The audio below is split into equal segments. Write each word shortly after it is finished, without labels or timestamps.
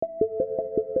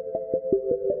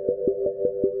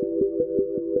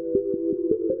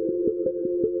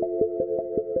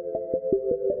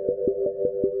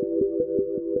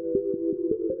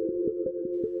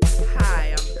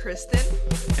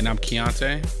Kristen. And I'm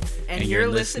Keontae. And you're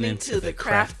listening to the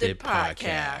Crafted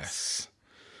Podcast.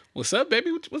 What's up, baby?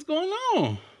 What's going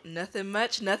on? Nothing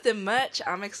much.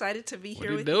 I'm excited to be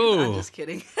here with you. I'm just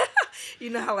kidding.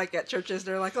 You know how like at churches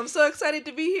they're like, I'm so excited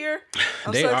to be here.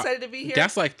 Excited to be here.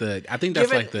 That's like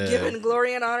giving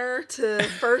glory and honor to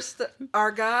first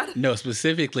our God. No,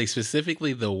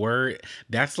 specifically the word.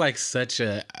 That's like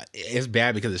it's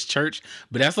bad because it's church,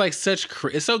 but that's like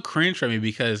it's so cringe for me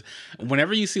because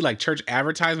whenever you see like church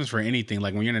advertisements for anything,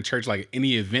 like when you're in a church, like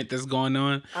any event that's going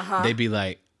on, they'd be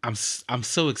like, I'm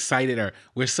so excited, or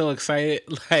we're so excited.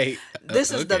 Like, this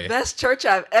is the best church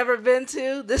I've ever been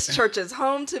to. This church is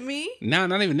home to me. No,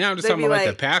 not even now. I'm just talking about like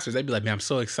the pastors. They'd be like, man, I'm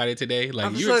so excited today.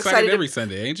 Like, you're excited every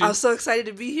Sunday, ain't you? I'm so excited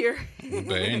to be here.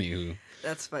 But anywho.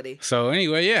 That's funny. So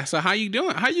anyway, yeah. So how you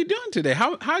doing? How you doing today?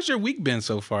 How's your week been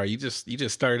so far? You just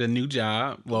started a new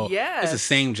job. Well, it's the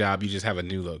same job. You just have a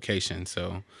new location.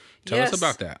 So tell us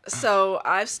about that. So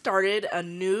I've started a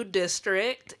new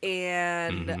district,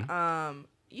 and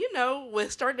you know,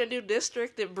 with starting a new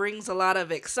district, it brings a lot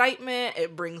of excitement.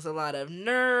 It brings a lot of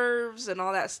nerves and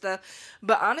all that stuff.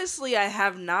 But honestly, I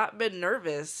have not been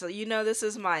nervous. So, you know, this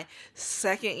is my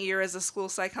second year as a school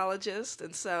psychologist.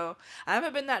 And so I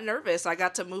haven't been that nervous. I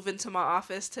got to move into my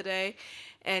office today.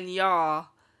 And y'all,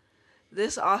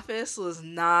 this office was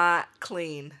not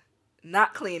clean.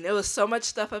 Not clean. It was so much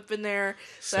stuff up in there.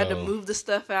 So I had to move the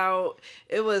stuff out.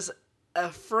 It was a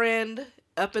friend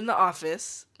up in the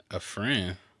office. A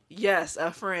friend? Yes,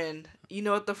 a friend. You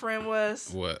know what the friend was?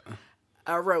 What?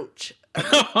 A roach.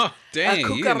 Dang,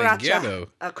 you in the ghetto.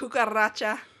 A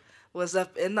cucaracha was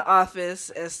up in the office,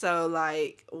 and so,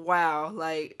 like, wow,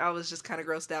 like, I was just kind of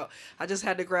grossed out. I just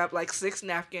had to grab, like, 6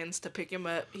 napkins to pick him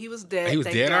up. He was dead. He was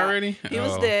dead already? He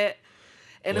was dead.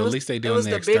 And well, at least they doing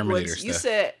the exterminator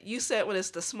stuff. You said when it's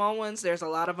the small ones, there's a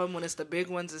lot of them. When it's the big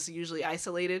ones, it's usually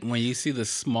isolated. When you see the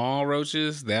small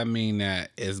roaches, that mean that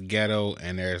it's ghetto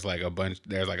and there's like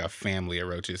a family of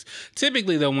roaches.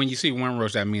 Typically though, when you see one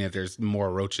roach, that mean that there's more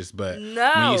roaches. But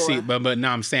when you see, but no,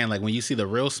 I'm saying like when you see the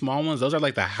real small ones, those are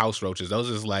like the house roaches. Those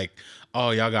is like, oh,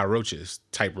 y'all got roaches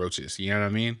type roaches. You know what I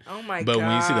mean? Oh my god. But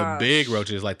when you see the big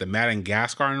roaches, like the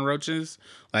Madagascar roaches,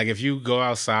 like if you go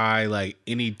outside like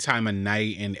any time of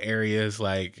night in areas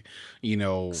like, you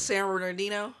know, San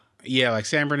Bernardino. Yeah, like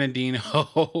San Bernardino.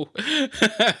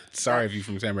 Sorry if you're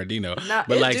from San Bernardino.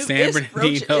 But like San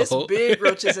Bernardino. It's big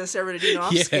roaches in San Bernardino.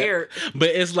 I'm scared. But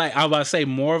it's like, I was about to say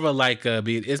more of a like,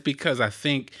 it's because I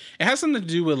think it has something to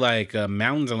do with like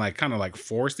mountains and like kind of like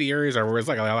foresty areas or where it's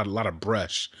like a lot of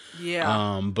brush.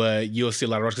 Yeah. But you'll see a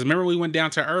lot of roaches. Because remember we went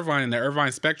down to Irvine, in the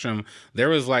Irvine Spectrum, there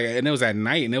was like, and it was at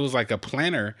night, and it was like a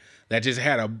planter that just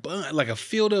had a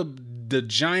field of the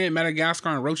giant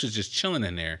Madagascar roaches just chilling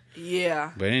in there.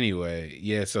 Yeah. But anyway,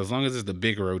 yeah, so as long as it's the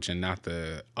big roach and not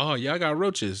the, oh, y'all got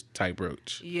roaches type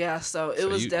roach. Yeah, so it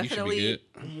was definitely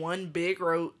one big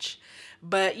roach.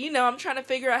 But, you know, I'm trying to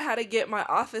figure out how to get my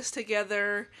office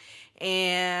together.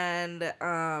 And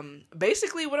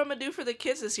basically what I'm going to do for the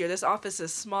kids this year, this office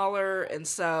is smaller. And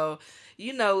so,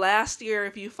 you know, last year,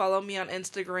 if you follow me on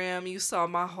Instagram, you saw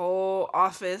my whole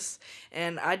office,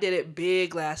 and I did it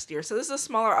big last year. So this is a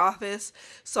smaller office,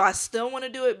 so I still want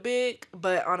to do it big,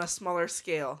 but on a smaller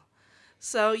scale.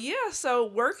 So yeah, so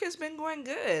work has been going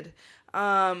good.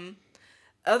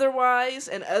 Otherwise,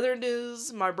 in other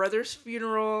news, my brother's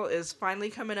funeral is finally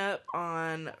coming up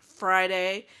on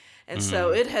Friday, and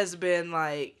so it has been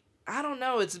like, I don't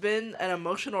know, it's been an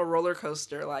emotional roller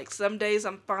coaster. Like some days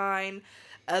I'm fine.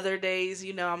 Other days,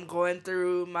 you know, I'm going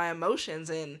through my emotions,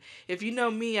 and if you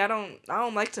know me, I don't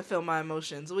like to feel my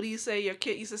emotions. What do you say? Your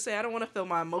kid used to say, I don't want to feel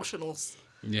my emotionals.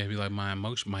 Yeah, be like my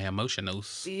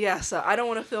emotionals. Yeah, so I don't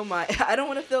want to feel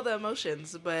the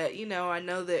emotions, but you know, I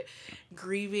know that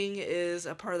grieving is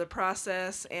a part of the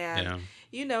process, and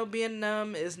you know, being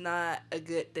numb is not a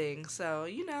good thing. So,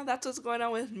 you know, that's what's going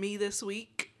on with me this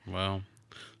week. Well,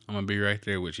 I'm gonna be right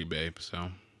there with you, babe. So.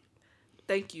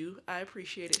 Thank you. I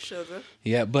appreciate it, sugar.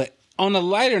 Yeah, but on a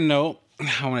lighter note,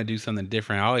 I want to do something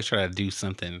different. I always try to do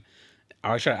something.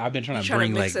 I've been trying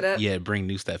to bring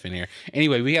new stuff in here.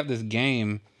 Anyway, we have this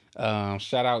game.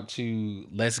 Shout out to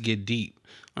Let's Get Deep.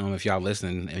 If y'all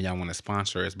listening and y'all want to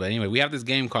sponsor us. But anyway, we have this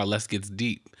game called Let's Get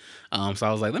Deep. So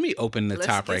I was like, let me open the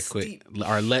top right quick.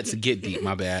 Or Let's Get Deep,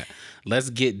 my bad. Let's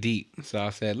Get Deep. So I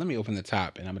said, let me open the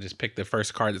top, and I'm going to just pick the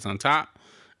first card that's on top.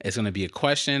 It's going to be a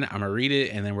question. I'm going to read it,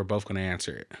 and then we're both going to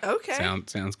answer it. Okay.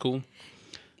 Sounds cool?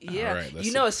 Yeah. Right,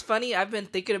 you know, it's funny. I've been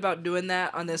thinking about doing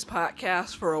that on this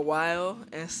podcast for a while,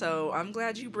 and so I'm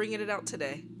glad you bringing it out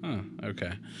today.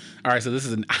 Okay. All right, so this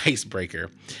is an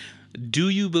icebreaker. Do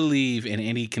you believe in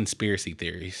any conspiracy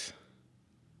theories?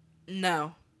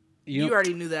 No. You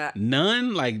already knew that.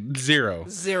 None? Like zero.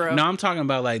 No, I'm talking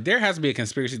about like there has to be a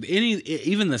conspiracy.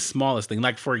 Even the smallest thing.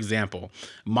 Like for example,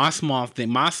 my small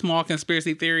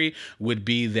conspiracy theory would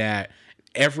be that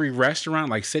every restaurant,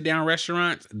 like sit down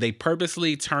restaurants, they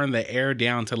purposely turn the air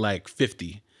down to like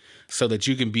 50 so that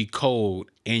you can be cold.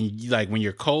 And like when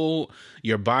you're cold,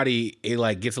 your body, it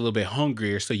like gets a little bit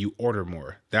hungrier, so you order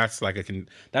more. That's like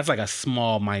a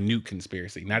small, minute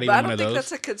conspiracy. Not even one of those. I don't think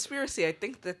that's a conspiracy. I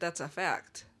think that's a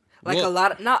fact. Like a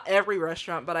lot, not every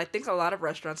restaurant, but I think a lot of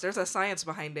restaurants, there's a science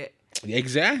behind it.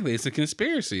 Exactly, it's a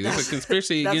conspiracy. It's a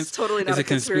conspiracy against. Totally not it's a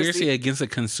conspiracy against a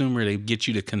consumer to get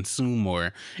you to consume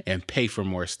more and pay for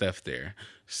more stuff there.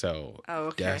 So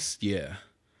that's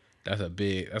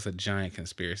a giant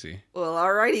conspiracy. Well,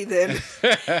 alrighty then.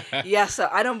 Yeah, so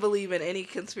I don't believe in any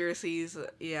conspiracies.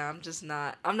 Yeah,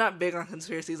 I'm not big on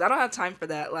conspiracies. I don't have time for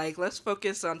that. Like, let's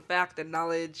focus on fact and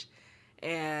knowledge.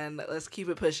 And let's keep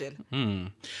it pushing.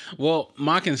 Well,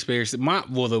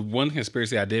 the one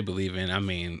conspiracy I did believe in,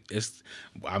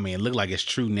 it looked like it's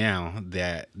true now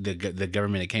that the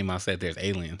government that came out said there's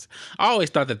aliens. I always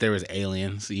thought that there was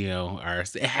aliens, or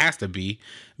it has to be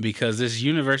because this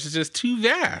universe is just too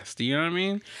vast. You know what I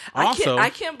mean?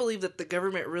 I can't believe that the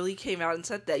government really came out and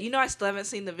said that. I still haven't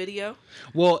seen the video.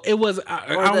 Well, it was. I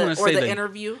don't want to say the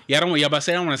interview. Yeah, I don't want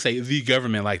to say the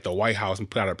government, like the White House, and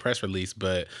put out a press release,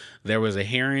 but there was a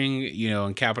hearing,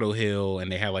 in Capitol Hill, and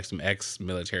they had like some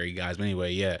ex-military guys. But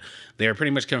anyway, yeah, they're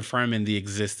pretty much confirming the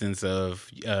existence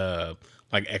of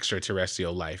like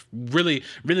extraterrestrial life. Really,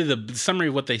 the summary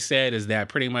of what they said is that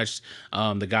pretty much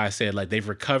the guy said like they've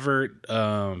recovered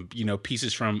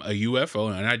pieces from a UFO,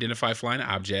 an unidentified flying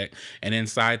object, and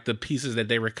inside the pieces that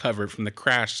they recovered from the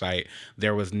crash site,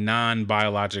 there was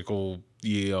non-biological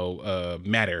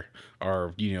matter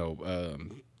or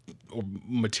or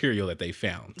material that they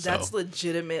found. That's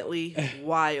legitimately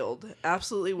wild.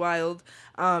 Absolutely wild.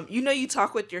 You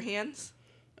talk with your hands?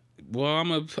 Well,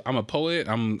 I'm a poet.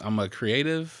 I'm a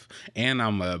creative, and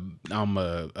I'm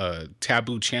a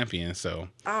taboo champion. So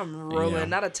I'm rolling,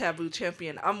 not a taboo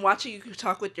champion. I'm watching you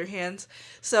talk with your hands.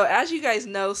 So as you guys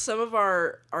know, some of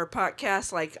our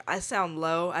podcasts, like I sound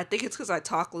low. I think it's because I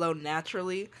talk low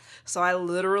naturally. So I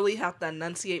literally have to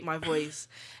enunciate my voice.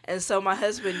 And so my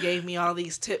husband gave me all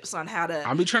these tips on how to.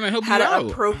 I'll be trying to help you out. How to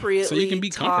appropriately so you can be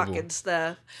talk and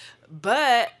stuff.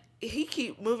 But he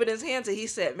keep moving his hands, and he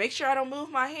said, "Make sure I don't move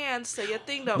my hands so your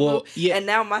thing don't move." Yeah. And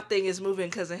now my thing is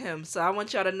moving because of him. So I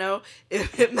want y'all to know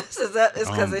if it messes up, it's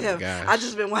because of him. Gosh. I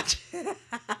just been watching.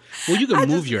 Well, you can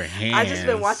move your hands. I just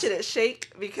been watching it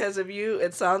shake because of you,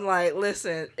 and so I'm like,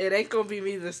 listen, it ain't gonna be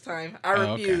me this time. I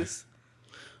refuse. Okay.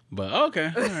 But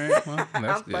okay, all right. Well, that's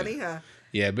I'm good. Funny, huh?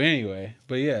 Yeah, but anyway,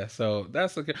 so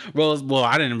that's okay. Well,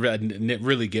 I didn't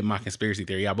really get my conspiracy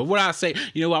theory out. But what I say,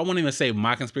 I won't even say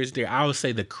my conspiracy theory. I would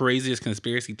say the craziest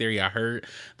conspiracy theory I heard.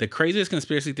 The craziest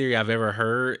conspiracy theory I've ever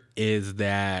heard is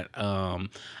that I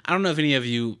don't know if any of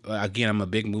you. Again, I'm a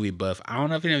big movie buff. I don't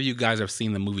know if any of you guys have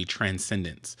seen the movie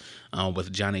Transcendence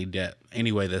with Johnny Depp.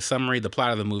 Anyway, the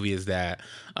plot of the movie is that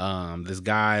this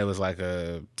guy was like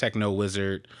a techno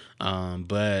wizard,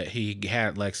 but he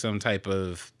had like some type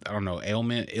of, I don't know,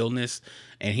 illness,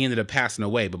 and he ended up passing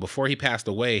away. But before he passed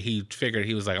away, he figured,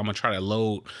 he was like, I'm gonna try to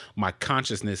load my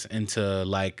consciousness into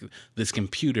like this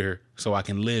computer so I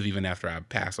can live even after I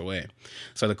pass away.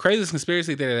 So the craziest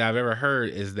conspiracy theory that I've ever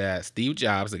heard is that Steve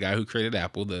Jobs, the guy who created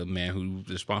Apple, the man who's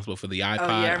responsible for the iPod,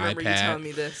 I remember iPad, you telling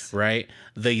me this. Right?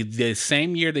 The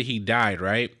same year that he died,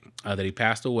 right? That he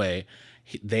passed away,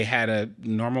 they had a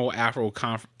normal Apple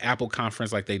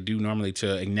conference like they do normally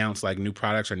to announce like new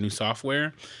products or new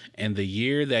software. And the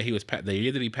year that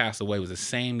he passed away was the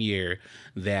same year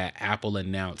that Apple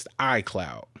announced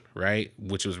iCloud, right?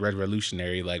 Which was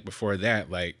revolutionary. Like before that,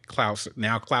 like cloud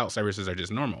services are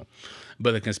just normal.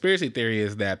 But the conspiracy theory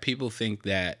is that people think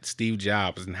that Steve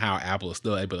Jobs and how Apple is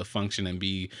still able to function and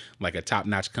be like a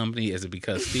top-notch company is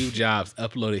because Steve Jobs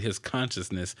uploaded his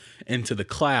consciousness into the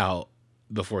cloud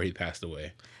before he passed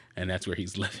away, and that's where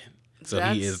he's living. So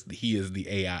he is the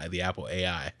AI, the Apple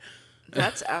AI.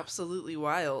 That's absolutely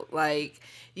wild. Like,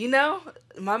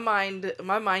 my mind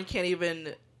can't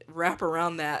even wrap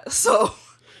around that. So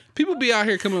people be out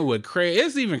here coming up with crazy.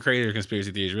 It's even crazier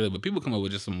conspiracy theories, really. But people come up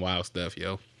with just some wild stuff,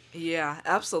 yo. Yeah,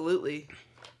 absolutely.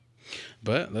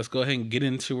 But let's go ahead and get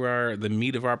into the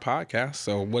meat of our podcast.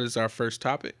 So, what is our first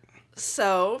topic?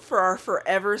 So, for our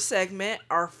forever segment,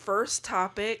 our first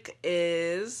topic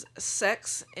is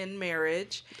sex in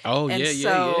marriage. Oh, and yeah,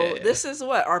 so this is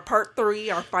what our part 3,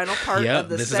 our final part yep, of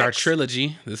the this sex. is our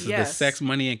trilogy. This is the Yes. sex,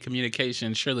 money, and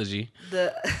communication trilogy.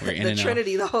 The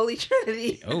Trinity, the Holy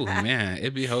Trinity. Oh man,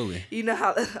 it be holy. You know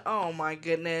how? Oh my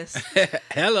goodness.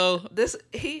 Hello.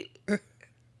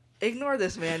 Ignore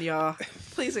this man, y'all.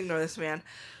 Please ignore this man.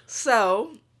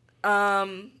 So,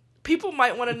 people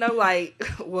might want to know, like,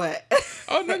 what?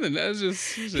 Oh, nothing. That's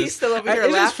just he's still over here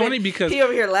laughing. It's just funny because he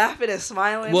over here laughing and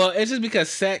smiling. Well, it's just because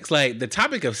sex, like the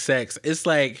topic of sex, it's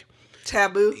like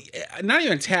taboo. Not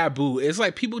even taboo. It's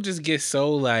like people just get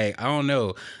so like, I don't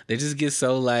know. They just get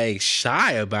so like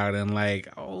shy about it and like,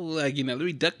 oh, like, you know, let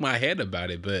me duck my head about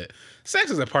it. But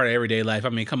sex is a part of everyday life. I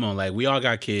mean, come on, like we all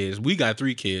got kids. We got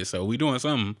 3 kids, so we doing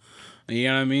something. You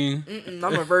know what I mean?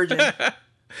 I'm a virgin.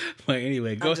 But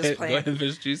anyway, go ahead. Go ahead and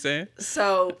finish what you saying.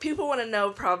 So people want to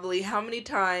know probably how many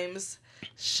times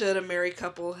should a married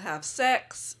couple have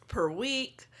sex per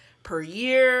week, per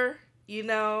year, you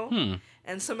know,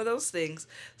 and some of those things.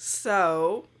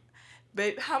 So,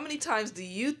 babe, how many times do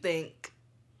you think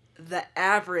the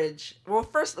average? Well,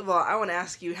 first of all, I want to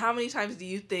ask you, how many times do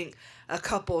you think a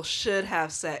couple should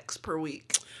have sex per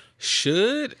week?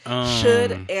 Should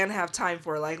and have time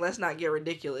for, like, let's not get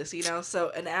ridiculous, you know. So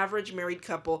an average married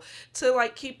couple to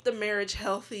like keep the marriage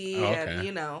healthy and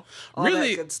you know all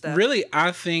that good stuff. Really,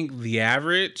 I think the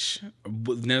average.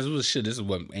 This is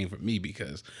what aimed for me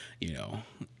because you know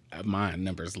my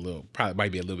number's probably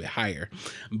might be a little bit higher,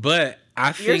 but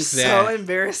I think You're so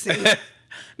embarrassing.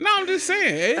 No, I'm just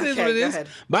saying it is what it is. Ahead.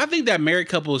 But I think that married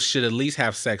couples should at least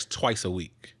have sex twice a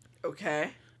week.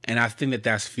 Okay. And I think that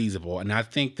that's feasible. And I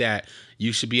think that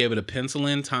you should be able to pencil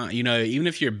in time, you know, even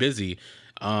if you're busy,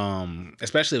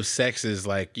 especially if sex is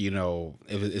like, you know,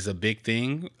 if it's a big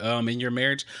thing in your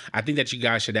marriage. I think that you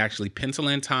guys should actually pencil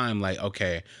in time like,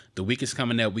 okay, the week is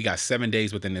coming up. We got 7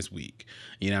 days within this week.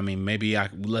 You know what I mean? Maybe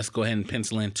let's go ahead and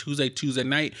pencil in Tuesday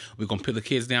night. We're going to put the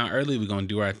kids down early. We're going to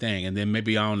do our thing. And then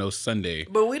maybe, I don't know, Sunday.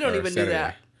 But we don't even Saturday. Do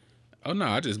that. Oh no!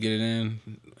 I just get it in.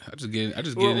 I just get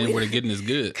it in where the getting is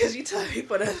good. Because you tell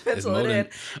people to pencil it in.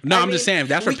 No, I'm just saying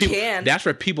that's for people. That's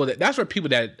for people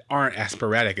that aren't as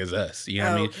sporadic as us. You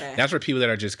know what I mean? Okay. That's for people that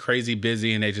are just crazy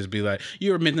busy and they just be like,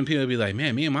 you ever met them people that be like,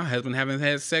 man, me and my husband haven't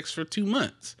had sex for 2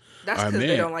 months. That's because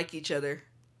they don't like each other.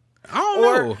 I don't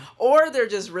know. Or they're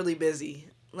just really busy.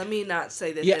 Let me not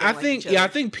say that. I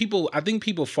think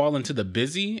people fall into the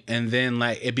busy, and then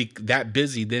like that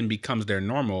busy then becomes their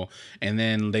normal, and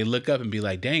then they look up and be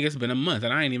like, "Dang, it's been a month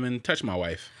and I ain't even touched my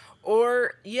wife."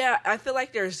 Or I feel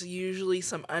like there's usually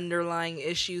some underlying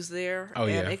issues there. Oh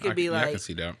and it could be like I can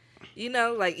see that. You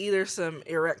know, like either some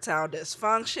erectile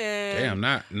dysfunction. Damn,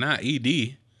 not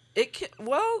ED. It can,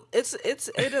 well, it's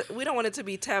we don't want it to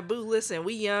be taboo. Listen,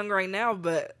 we young right now,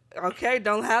 but. Okay,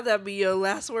 don't have that be your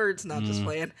last words. Not just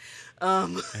playing. I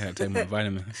had to take my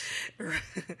vitamins.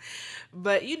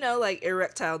 But you know, like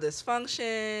erectile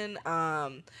dysfunction,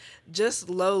 just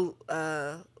low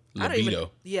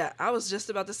libido. I was just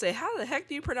about to say, how the heck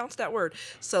do you pronounce that word?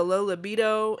 So low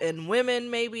libido in women,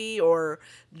 maybe, or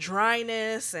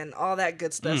dryness and all that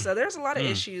good stuff. So there's a lot of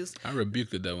issues. I rebuke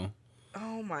the devil.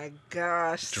 Oh my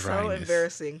gosh, dryness. So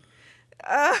embarrassing.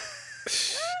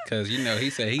 Because you know he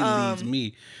said he leads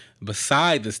me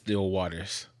beside the still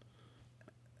waters.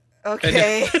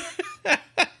 Okay.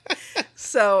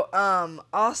 So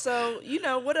also, you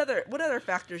know, what other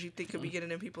factors you think could be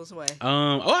getting in people's way?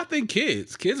 I think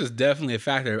kids is definitely a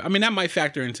factor. I mean, that might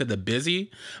factor into the busy,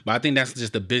 but I think that's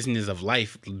just the business of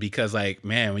life. Because like,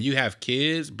 man, when you have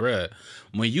kids, bruh,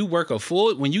 when you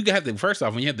have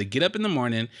to get up in the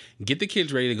morning, get the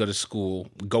kids ready to go to school,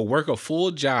 go work a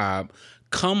full job,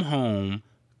 come home,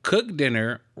 cook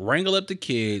dinner, wrangle up the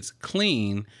kids,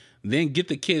 clean, then get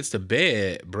the kids to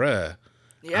bed, bruh.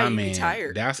 Yeah, you'd be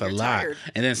tired. That's a lot.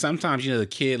 And then sometimes, you know, the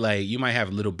kid, like, you might have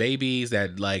little babies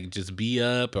that, like, just be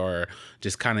up or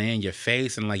just kind of in your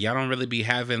face. And, like, y'all don't really be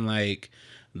having, like,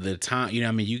 the time. You know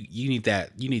what I mean? You need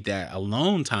that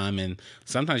alone time. And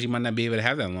sometimes you might not be able to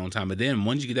have that alone time. But then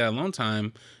once you get that alone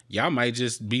time, y'all might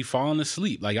just be falling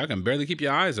asleep. Like, y'all can barely keep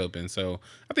your eyes open. So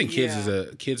I think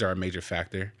kids are a major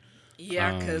factor.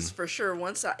 Yeah, because for sure,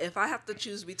 if I have to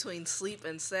choose between sleep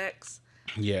and sex,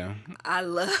 yeah, I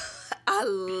love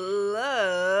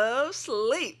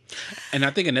sleep. And I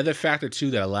think another factor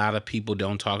too that a lot of people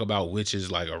don't talk about, which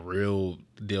is like a real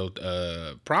deal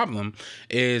problem,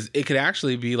 is it could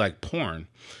actually be like porn.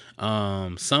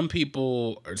 Some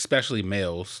people, especially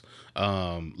males,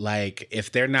 like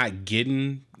if they're not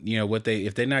getting, you know,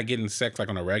 if they're not getting sex like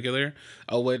on a regular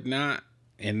or whatnot,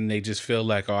 and they just feel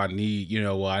like, oh, I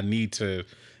need to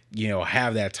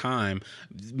have that time.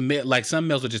 Like some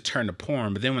males will just turn to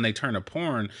porn, but then when they turn to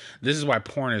porn, this is why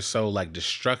porn is so like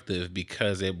destructive,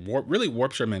 because it really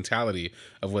warps your mentality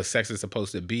of what sex is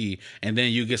supposed to be, and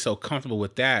then you get so comfortable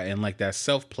with that and like that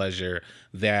self pleasure,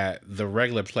 that the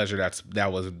regular pleasure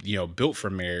that was built for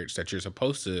marriage, that you're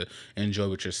supposed to enjoy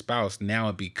with your spouse, now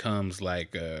it becomes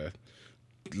like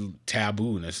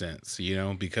taboo in a sense,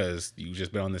 because you've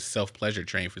just been on this self-pleasure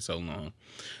train for so long.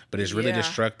 But it's really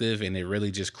destructive, and it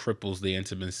really just cripples the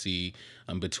intimacy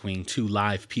between two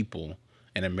live people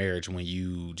in a marriage when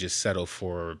you just settle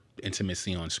for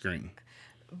intimacy on screen.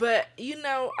 But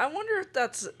I wonder if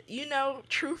that's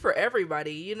true for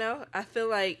everybody. I feel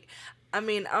like,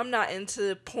 I'm not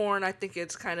into porn. I think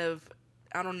it's kind of,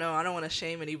 I don't know, I don't want to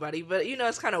shame anybody, but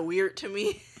it's kind of weird to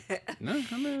me. No,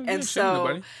 and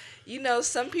so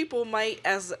some people might,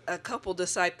 as a couple,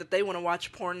 decide that they want to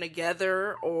watch porn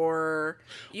together, or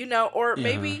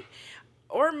maybe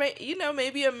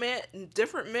a man,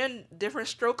 different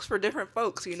strokes for different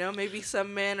folks. Maybe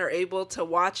some men are able to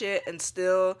watch it and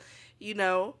still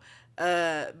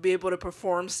be able to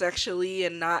perform sexually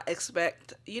and not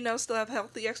expect, still have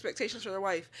healthy expectations for their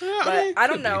wife. But I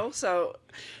don't know. So,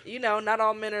 not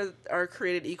all men are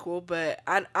created equal, but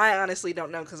I honestly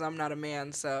don't know, because I'm not a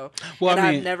man. So,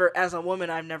 I've never, as a woman,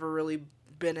 I've never really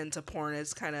been into porn.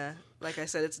 It's kind of, like I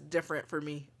said, it's different for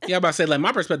me. Yeah, but I say, like,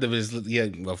 my perspective is,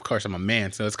 of course I'm a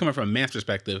man, so it's coming from a man's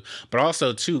perspective. But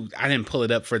also, too, I didn't pull it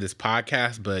up for this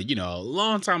podcast, but a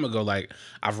long time ago, like,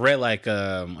 I've read like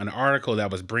an article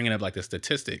that was bringing up like the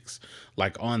statistics,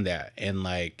 like on that, and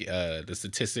like the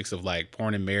statistics of like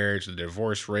porn and marriage, the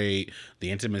divorce rate, the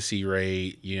intimacy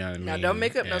rate. You know what I mean? Now, don't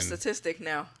make up no statistic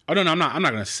now. Oh no, I'm not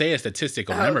gonna say a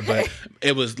statistical number, but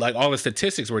it was like all the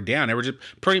statistics were down. They were just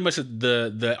pretty much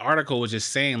the article was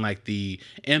just saying like the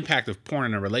impact of porn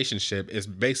in a relationship is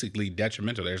basically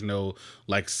detrimental. There's no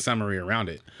like summary around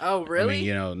it. Oh really?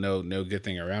 No good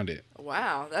thing around it.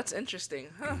 Wow, that's interesting.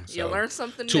 Huh? So, you learn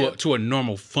something to a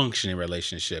normal functioning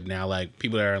relationship. Now, like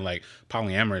people that are in like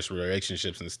polyamorous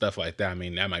relationships and stuff like that,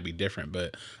 that might be different.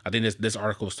 But I think this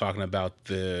article was talking about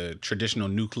the traditional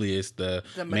nucleus, the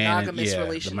monogamous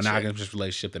relationship. The monogamous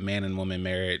relationship, the man and woman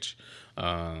marriage.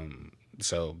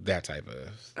 So that type of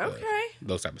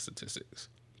those type of statistics.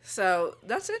 So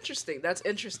that's interesting.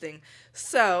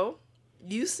 So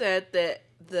you said that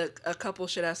a couple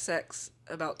should have sex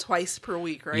about twice per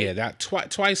week, right? Yeah, that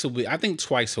twice a week. I think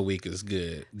twice a week is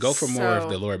good. Go for more if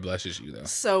the Lord blesses you, though.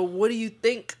 So what do you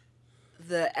think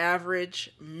the average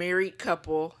married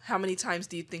couple, how many times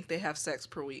do you think they have sex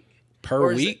per week?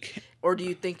 Per week? Or do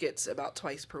you think it's about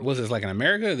twice per week? Was this like in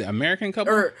America, the American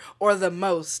couple? Or the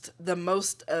most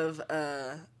of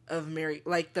married,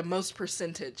 like the most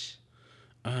percentage?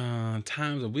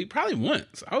 Times a week? Probably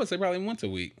once. I would say probably once a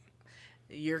week.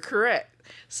 You're correct.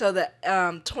 So the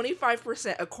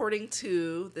 25%, according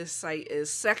to this site, is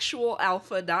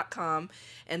sexualalpha.com,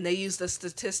 and they use the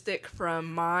statistic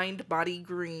from Mind Body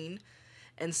Green.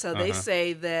 And so they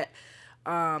say that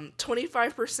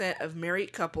 25% of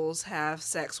married couples have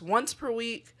sex once per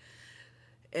week,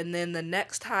 and then the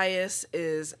next highest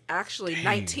is actually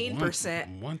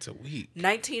 19%. Once a week.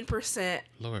 19%.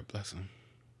 Lord bless them.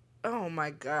 Oh my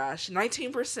gosh.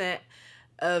 19%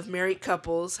 of married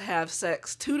couples have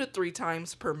sex 2 to 3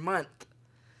 times per month.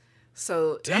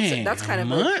 So that's kind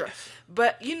of a drop.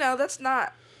 But that's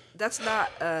not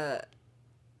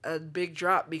a big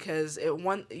drop, because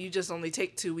you just only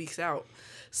take 2 weeks out.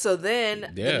 So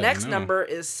then the next number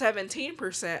is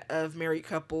 17% of married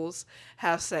couples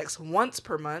have sex once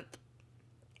per month.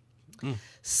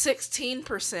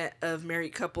 16% of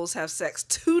married couples have sex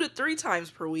 2 to 3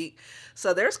 times per week.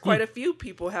 So there's quite a few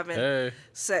people having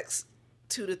sex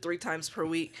 2 to 3 times per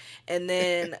week. And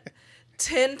then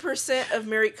 10% of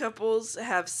married couples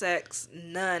have sex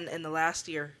none in the last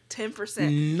year.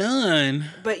 10%. None?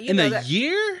 But in a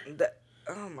year?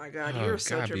 Oh my God, you're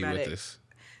so dramatic.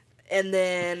 And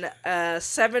then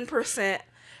 7%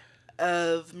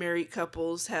 of married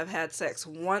couples have had sex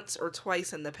once or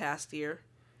twice in the past year.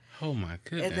 Oh my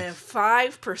goodness. And then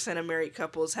 5% of married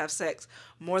couples have sex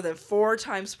more than 4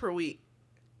 times per week.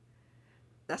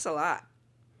 That's a lot.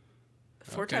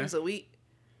 4 times a week.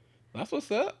 That's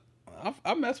what's up.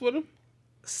 I mess with them.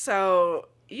 So,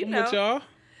 with y'all.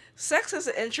 Sex is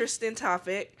an interesting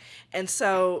topic. And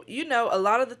so, a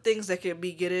lot of the things that could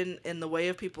be getting in the way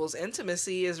of people's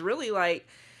intimacy is really like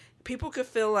people could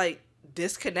feel like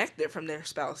disconnected from their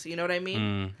spouse. You know what I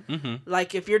mean? Mm-hmm.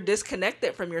 Like if you're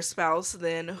disconnected from your spouse,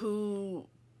 then who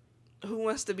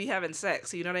wants to be having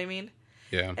sex? You know what I mean?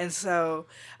 Yeah. And so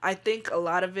I think a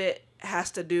lot of it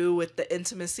has to do with the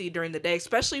intimacy during the day,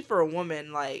 especially for a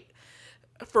woman. Like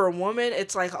for a woman,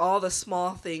 it's like all the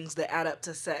small things that add up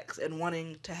to sex and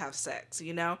wanting to have sex,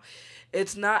 you know?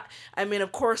 It's not, I mean,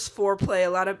 of course, foreplay, a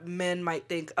lot of men might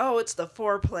think, oh, it's the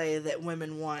foreplay that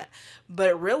women want.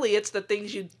 But really, it's the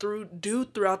things you do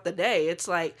throughout the day. It's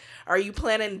like, are you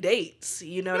planning dates?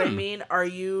 You know what I mean? Are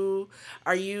you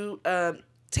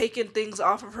taking things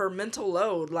off of her mental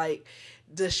load? Like,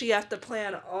 does she have to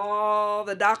plan all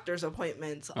the doctor's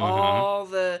appointments?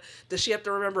 Does she have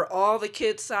to remember all the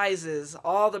kids' sizes,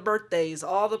 all the birthdays,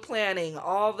 all the planning,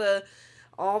 all the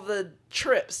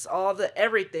trips, all the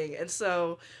everything? And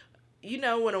so, you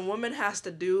know, when a woman has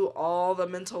to do all the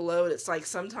mental load, it's like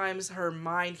sometimes her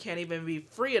mind can't even be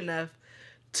free enough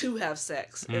to have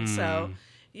sex. And so,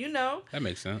 you know, that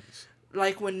makes sense.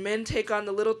 Like when men take on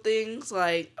the little things,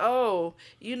 like, oh,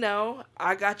 you know,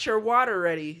 I got your water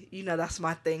ready. You know, that's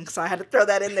my thing, so I had to throw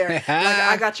that in there. Like,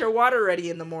 I got your water ready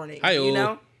in the morning. Hi-oh. You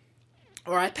know?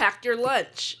 Or I packed your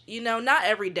lunch. You know, not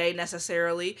every day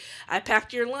necessarily. I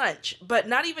packed your lunch. But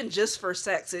not even just for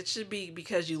sex. It should be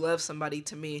because you love somebody,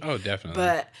 to me. Oh, definitely.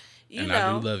 But, you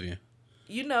know. I do love you.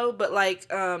 You know, but like,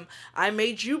 I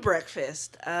made you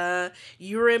breakfast.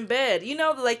 You were in bed. You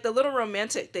know, like the little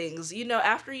romantic things. You know,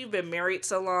 after you've been married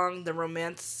so long, the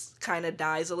romance kind of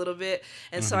dies a little bit.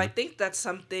 And so I think that's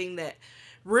something that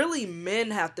really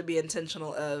men have to be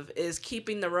intentional of, is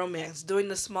keeping the romance, doing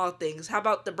the small things. How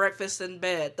about the breakfast in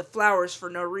bed, the flowers for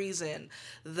no reason,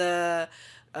 the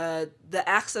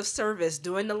acts of service,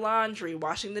 doing the laundry,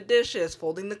 washing the dishes,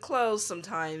 folding the clothes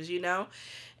sometimes, you know?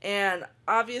 And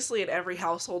obviously in every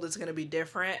household it's going to be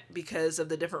different because of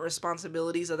the different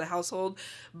responsibilities of the household.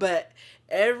 But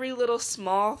every little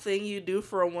small thing you do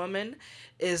for a woman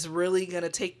is really going to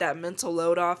take that mental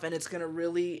load off, and it's going to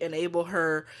really enable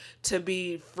her to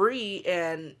be free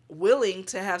and willing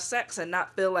to have sex and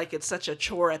not feel like it's such a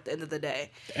chore at the end of the day.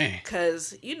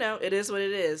 Because, you know, it is what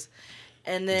it is.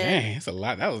 And then that's a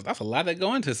lot. That's a lot that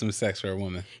go into some sex for a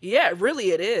woman. Yeah, really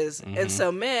it is. And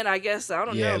so men, I guess, I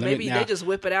don't know, maybe they just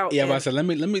whip it out. Yeah, but I said, let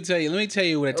me tell you what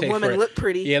it takes. Women look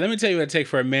pretty. Yeah, let me tell you what it takes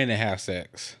for a man to have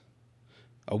sex.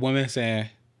 A woman saying,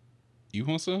 "You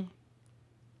want some?"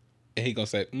 And he gonna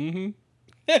say, "Mm-hmm."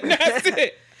 That's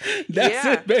it. That's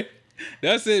it, baby.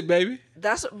 That's it, baby.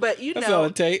 That's all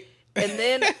it takes. And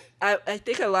then I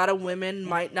think a lot of women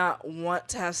might not want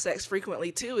to have sex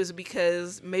frequently too, is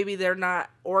because maybe they're not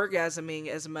orgasming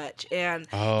as much. And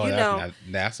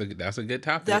that's a good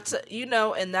topic.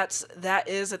 That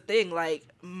is a thing. Like,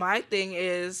 my thing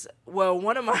is, well,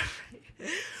 one of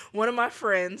my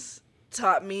friends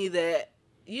taught me that,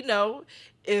 you know,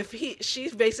 she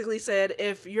basically said,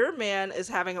 if your man is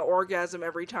having an orgasm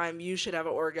every time, you should have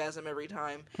an orgasm every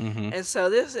time. And so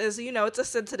this is, you know, it's a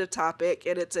sensitive topic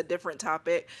and it's a different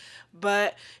topic,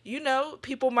 but, you know,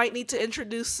 people might need to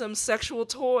introduce some sexual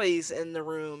toys in the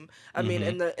room. I mean,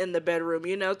 in the bedroom,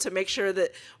 you know, to make sure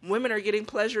that women are getting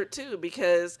pleasure too,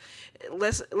 because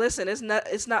listen,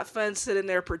 it's not fun sitting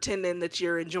there pretending that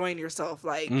you're enjoying yourself.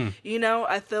 Like, you know,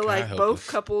 I feel like both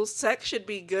couples, sex should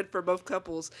be good for both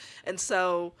couples. And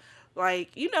so,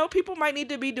 like, you know, people might need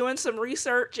to be doing some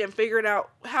research and figuring out,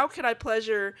 how can I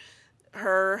pleasure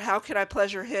her, how can I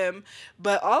pleasure him?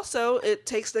 But also it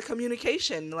takes the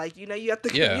communication. Like, you know, you have to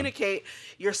communicate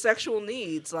your sexual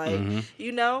needs. Like,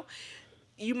 you know,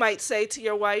 you might say to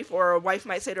your wife, or a wife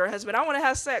might say to her husband, I want to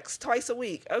have sex twice a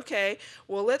week. Okay,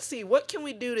 well, let's see, what can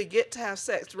we do to get to have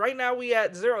sex? Right now we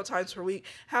at 0 times per week.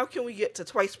 How can we get to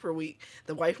twice per week?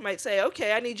 The wife might say,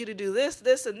 okay, I need you to do this,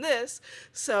 this, and this,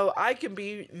 so I can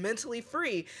be mentally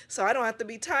free, so I don't have to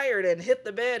be tired and hit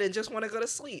the bed and just want to go to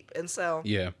sleep. And so,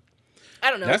 I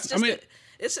don't know.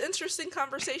 It's an interesting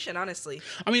conversation, honestly.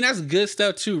 I mean, that's good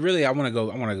stuff too. Really, I want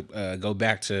to go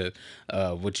back to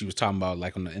what you was talking about,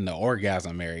 like in the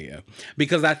orgasm area,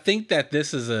 because I think that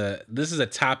this is a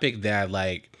topic that,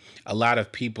 like, a lot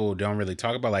of people don't really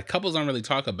talk about, like couples don't really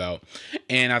talk about,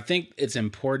 and I think it's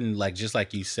important, like, just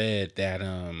like you said, that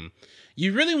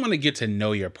you really want to get to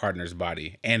know your partner's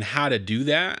body and how to do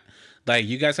that. Like,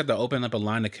 you guys have to open up a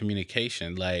line of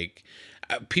communication. Like,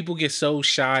 people get so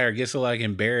shy or get so, like,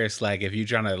 embarrassed. Like, if you're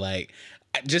trying to, like,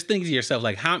 just think to yourself,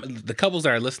 like, how the couples that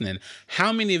are listening,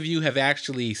 how many of you have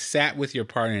actually sat with your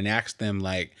partner and asked them,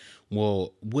 like,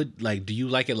 well, do you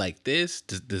like it like this?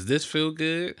 Does this feel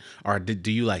good? Or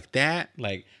do you like that?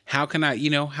 Like, how can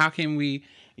we,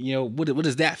 you know, what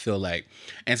does that feel like?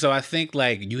 And so I think,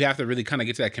 like, you have to really kind of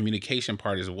get to that communication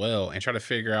part as well and try to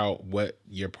figure out what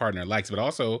your partner likes, but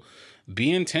also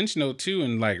be intentional too,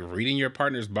 and, like, reading your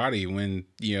partner's body when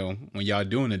y'all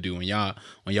doing when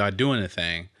y'all doing a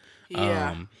thing.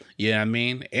 Yeah. You know what I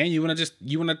mean? And you want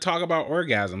to talk about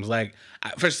orgasms. Like,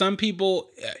 for some people,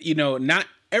 you know, not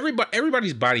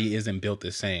everybody's body isn't built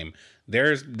the same.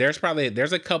 There's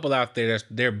a couple out there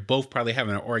they're both probably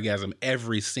having an orgasm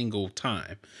every single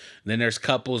time. Then there's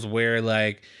couples where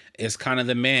like it's kind of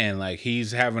the man, like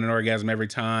he's having an orgasm every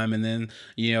time, and then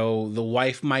the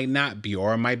wife might not be,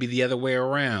 or it might be the other way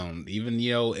around. Even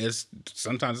it's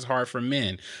sometimes it's hard for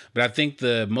men. But I think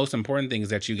the most important thing is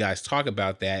that you guys talk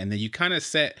about that, and then you kind of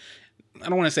set, I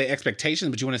don't want to say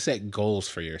expectations, but you want to set goals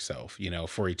for yourself,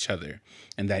 for each other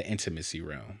in that intimacy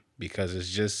realm, because it's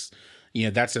just,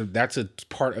 that's a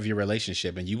part of your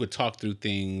relationship. And you would talk through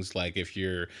things like if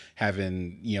you're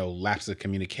having, lapses of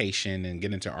communication and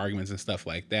get into arguments and stuff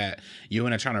like that, you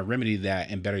want to try to remedy that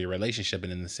and better your relationship.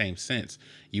 And in the same sense,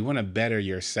 you want to better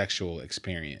your sexual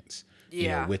experience,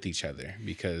 with each other,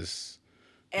 because.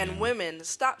 And women,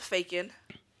 stop faking.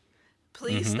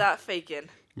 Please stop faking.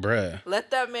 Bruh.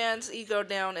 Let that man's ego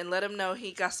down and let him know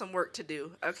he got some work to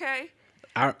do, okay?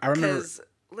 I remember. Because,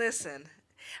 listen,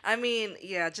 I mean,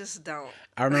 yeah, just don't.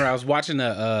 I remember I was watching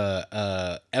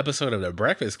a episode of The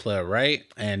Breakfast Club, right?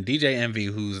 And DJ Envy,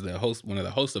 who's the host, one of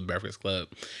the hosts of Breakfast Club,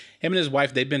 him and his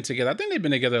wife, they've been together. I think they've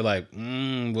been together like,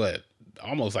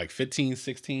 almost like 15,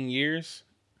 16 years?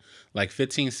 Like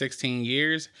 15, 16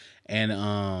 years.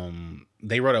 And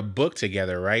they wrote a book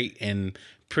together, right? And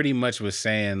pretty much was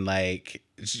saying like,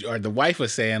 or the wife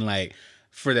was saying like,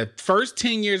 for the first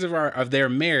 10 years of their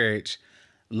marriage,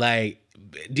 like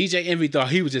DJ Envy thought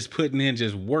he was just putting in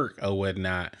just work or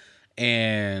whatnot,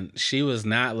 and she was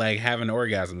not like having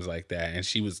orgasms like that, and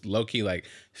she was low key like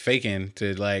faking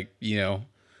to like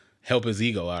help his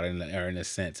ego out in a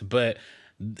sense. But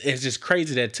it's just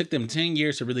crazy that it took them 10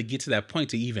 years to really get to that point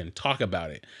to even talk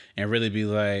about it and really be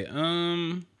like,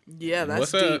 yeah, that's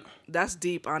what's deep. up? That's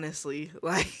deep, honestly.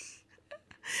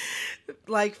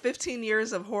 Like 15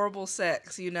 years of horrible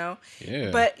sex, Yeah.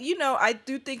 But, I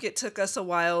do think it took us a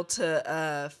while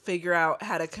to figure out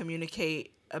how to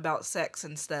communicate about sex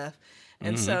and stuff.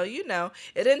 And so, it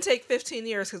didn't take 15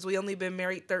 years because we only been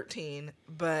married 13.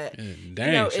 But, it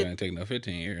didn't take no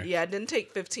 15 years. Yeah, it didn't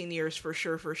take 15 years for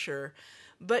sure.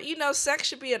 But, sex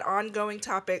should be an ongoing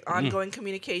topic, ongoing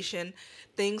communication.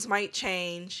 Things might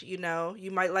change, you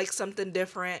might like something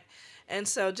different. And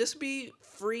so just be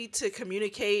free to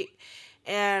communicate.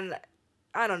 And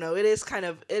I don't know, it is kind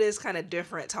of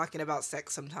different talking about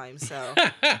sex sometimes. So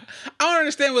I don't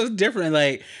understand what's different.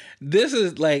 Like, this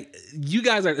is like, you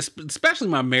guys are, especially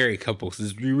my married couples,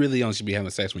 you really only should be having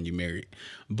sex when you're married.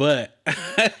 But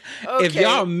if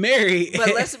y'all married,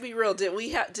 but let's be real, did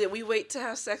we wait to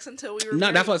have sex until we were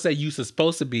married? That's what I said. You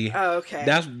supposed to be. Oh, okay.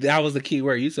 That was the key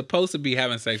word. You supposed to be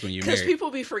having sex when you're married. Because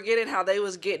people be forgetting how they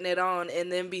was getting it on,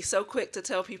 and then be so quick to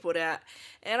tell people that.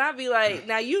 And I'd be like,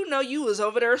 now you was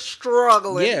over there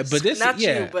struggling. Yeah, but this not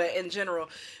you, but in general,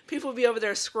 people be over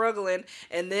there struggling,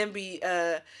 and then be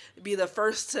the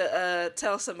first to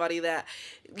tell somebody that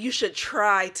you should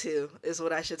try to, is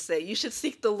what I should say. You should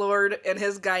seek the Lord and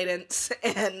His guidance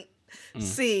and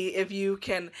see if you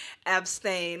can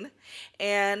abstain.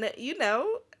 And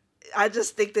I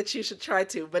just think that you should try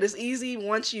to, but it's easy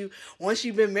once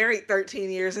you've been married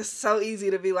 13 years. It's so easy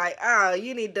to be like,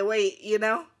 you need to wait,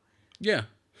 Yeah.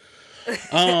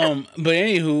 But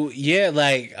anywho, yeah,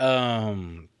 like,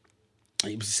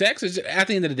 sex is, at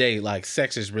the end of the day, like,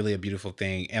 sex is really a beautiful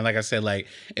thing. And like I said, like,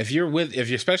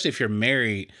 especially if you're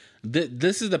married,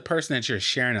 this is the person that you're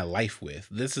sharing a life with.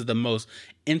 This is the most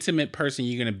intimate person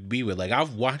you're going to be with. Like,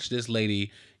 I've watched this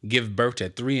lady give birth to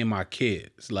 3 of my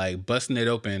kids, like busting it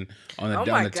open on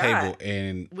the table.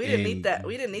 And we didn't need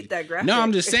that graphic. No,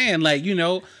 I'm just saying, like,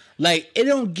 like, it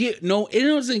doesn't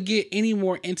get any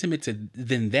more intimate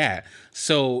than that.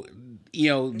 So,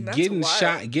 getting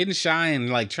shy and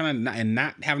like trying to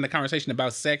not having a conversation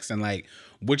about sex and like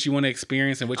what you want to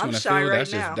experience and what you want to feel.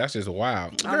 That's just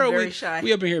wild. I'm very shy.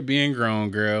 We up in here being grown,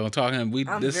 girl, talking. I'm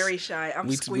very shy. I'm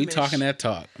squeamish. We talking that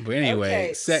talk. But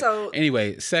anyway,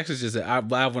 sex is just. I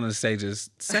want to say,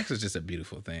 sex is just a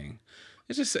beautiful thing.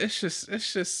 It's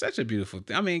just such a beautiful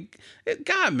thing. I mean,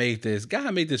 God made this.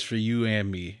 God made this for you and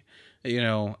me.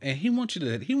 And He wants you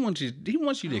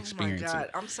to experience it.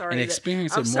 I'm sorry. And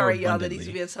experience it more abundantly. I'm sorry, y'all, that he's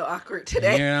being so awkward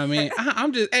today. You know what I mean?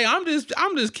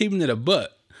 I'm just keeping it a buck.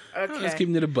 Okay. I'm just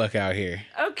keeping it a buck out here.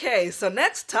 Okay, so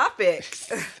next topic.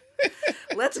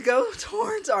 Let's go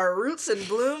towards our roots and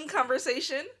bloom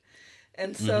conversation.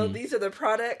 And so these are the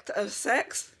product of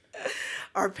sex,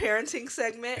 our parenting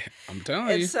segment. I'm telling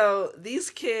you. And so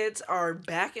these kids are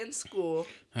back in school.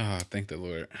 Oh, thank the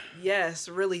Lord. Yes,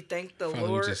 really thank the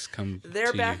Lord.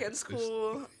 They're back in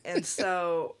school. And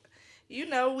so,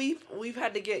 we've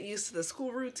had to get used to the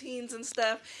school routines and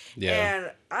stuff. Yeah.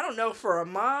 And I don't know, for a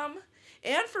mom,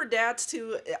 And for dads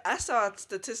too, I saw a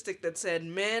statistic that said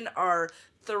men are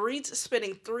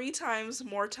spending 3 times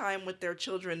more time with their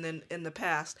children than in the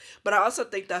past. But I also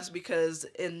think that's because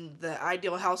in the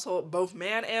ideal household, both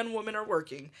man and woman are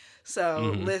working.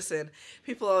 So listen,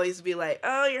 people always be like,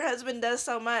 "Oh, your husband does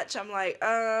so much." I'm like,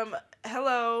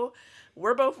 hello.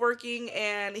 We're both working,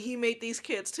 and he made these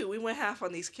kids too. We went half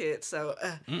on these kids, so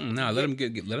no, let him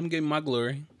get my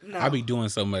glory. No. I be doing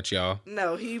so much, y'all.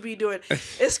 No, he be doing.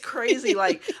 It's crazy.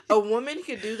 Like a woman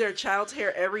could do their child's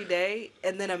hair every day,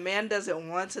 and then a man does it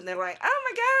once, and they're like, "Oh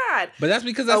my god!" But that's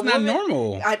because that's not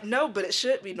normal. I know, but it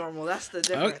should be normal. That's the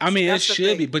difference. I mean, it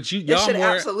should be, but y'all should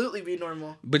absolutely be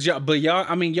normal. But y'all,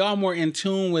 I mean, y'all more in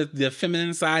tune with the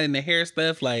feminine side and the hair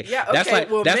stuff. Like, yeah, okay.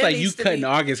 That's like you cutting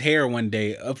August hair one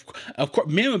day. Of course,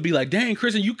 men would be like, "Dang,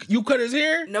 Kristen, you cut his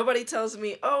hair." Nobody tells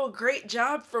me, "Oh, great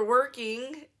job for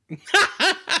working."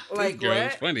 Like what?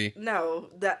 It's funny. No,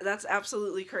 that's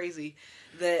absolutely crazy.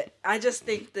 That I just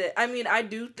think that I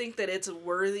do think that it's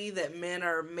worthy that men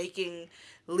are making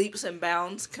leaps and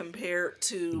bounds compared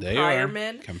to prior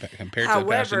men. Compared to the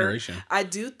past generation. I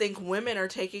do think women are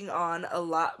taking on a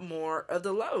lot more of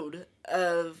the load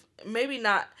of maybe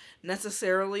not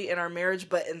necessarily in our marriage,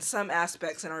 but in some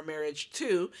aspects in our marriage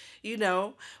too. You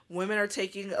know, women are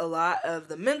taking a lot of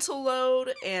the mental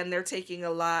load, and they're taking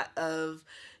a lot of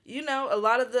a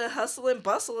lot of the hustle and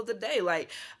bustle of the day. Like,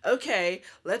 okay,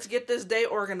 let's get this day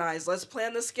organized. Let's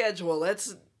plan the schedule.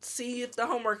 Let's see if the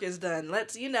homework is done.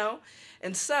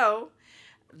 And so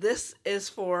this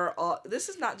is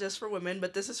not just for women,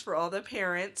 but this is for all the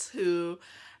parents who,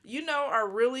 are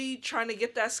really trying to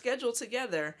get that schedule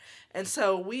together. And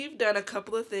so we've done a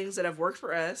couple of things that have worked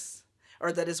for us,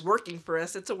 or that is working for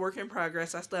us. It's a work in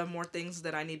progress. I still have more things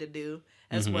that I need to do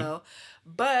as well.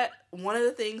 But one of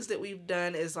the things that we've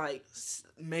done is like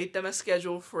made them a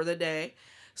schedule for the day.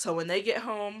 So when they get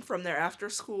home from their after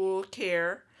school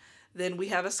care, then we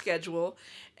have a schedule.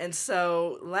 And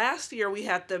so last year we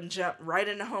had them jump right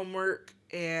into homework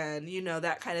and,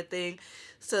 that kind of thing.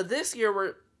 So this year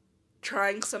we're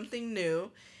trying something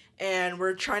new, and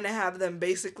we're trying to have them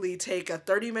basically take a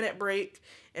 30-minute break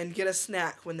and get a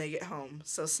snack when they get home.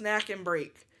 So snack and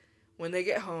break when they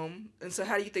get home. And so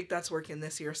how do you think that's working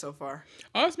this year so far?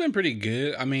 Oh, it's been pretty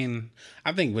good. I mean,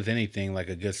 I think with anything, like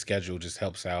a good schedule just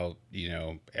helps out,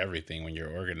 everything when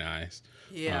you're organized.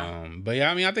 Yeah. But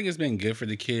yeah, I mean, I think it's been good for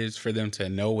the kids, for them to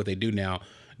know what they do now.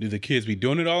 Do the kids be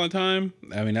doing it all the time?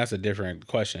 I mean, that's a different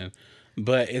question.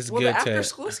 But it's good to... Well, the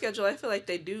after-school schedule, I feel like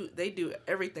they do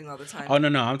everything all the time. Oh,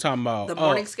 no, I'm talking about... The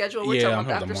morning schedule? We're talking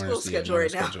about the after-school schedule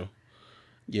right now.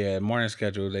 Yeah, morning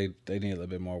schedule, they need a little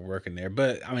bit more work in there.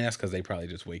 But, I mean, that's because they probably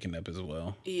just waking up as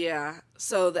well. Yeah.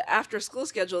 So, the after-school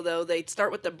schedule, though, they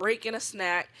start with a break and a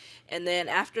snack. And then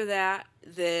after that,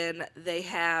 then they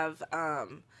have...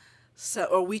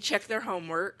 we check their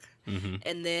homework. Mm-hmm.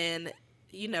 And then...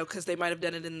 because they might have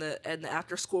done it in the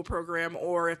after school program,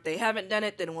 or if they haven't done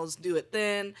it, then we'll do it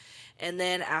then. And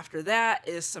then after that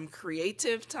is some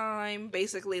creative time,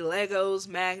 basically Legos,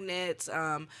 magnets.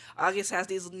 August has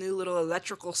these new little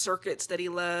electrical circuits that he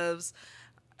loves.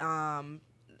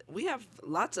 We have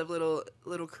lots of little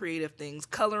creative things,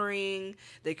 coloring.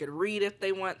 They could read if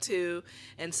they want to.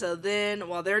 And so then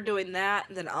while they're doing that,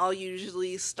 then I'll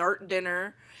usually start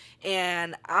dinner.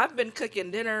 And I've been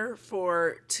cooking dinner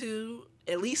for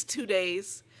at least 2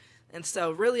 days. And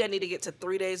so really I need to get to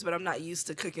 3 days, but I'm not used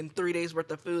to cooking 3 days worth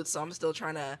of food. So I'm still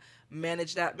trying to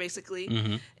manage that basically.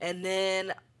 Mm-hmm. And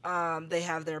then they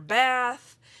have their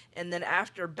bath, and then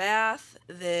after bath,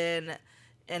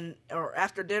 or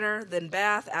after dinner, then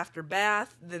bath, after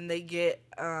bath, then they get,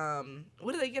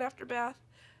 what do they get after bath?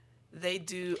 They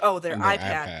do, their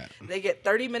iPad. They get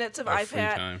 30 minutes of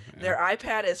iPad. Time, yeah. Their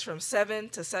iPad is from 7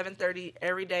 to 7:30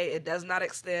 every day. It does not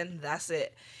extend. That's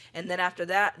it. And then after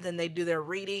that, then they do their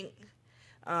reading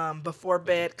before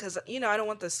bed. Because, I don't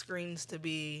want the screens to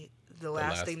be the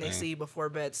last thing they see before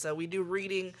bed. So we do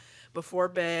reading before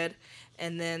bed.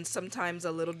 And then sometimes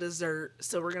a little dessert.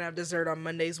 So we're going to have dessert on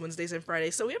Mondays, Wednesdays, and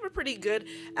Fridays. So we have a pretty good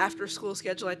after-school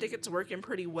schedule. I think it's working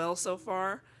pretty well so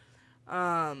far.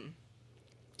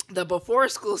 The before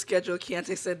school schedule,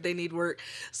 Keontae said they need work.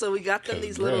 So we got them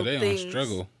these little things.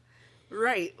 Struggle.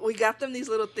 Right. We got them these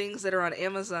little things that are on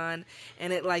Amazon,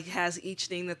 and it has each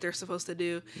thing that they're supposed to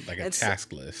do. Like a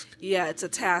task list. Yeah, it's a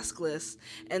task list.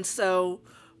 And so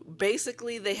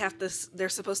basically they're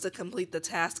supposed to complete the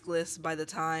task list by the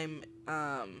time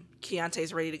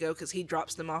Keontae's ready to go, because he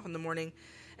drops them off in the morning.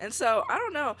 And so, I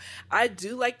don't know. I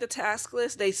do like the task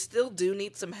list. They still do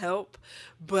need some help,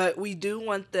 but we do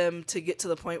want them to get to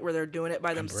the point where they're doing it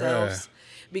by themselves.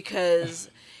 Because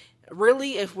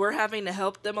really, if we're having to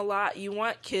help them a lot, you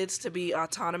want kids to be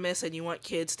autonomous and you want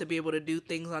kids to be able to do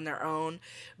things on their own,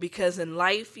 because in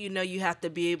life, you have to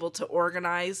be able to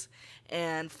organize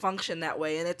and function that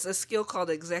way. And it's a skill called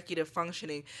executive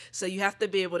functioning. So you have to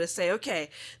be able to say, okay,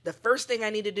 the first thing I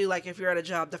need to do, like if you're at a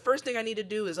job, the first thing I need to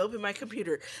do is open my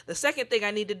computer. The second thing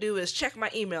I need to do is check my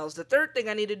emails. The third thing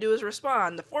I need to do is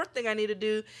respond. The fourth thing I need to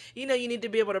do, you need to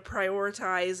be able to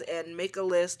prioritize and make a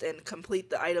list and complete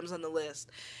the items on the list.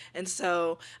 And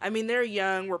so, they're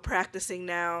young, we're practicing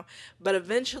now, but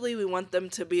eventually we want them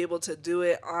to be able to do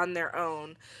it on their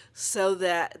own so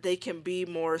that they can be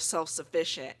more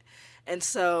self-sufficient. And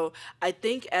so I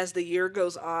think as the year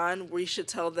goes on, we should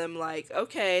tell them, like,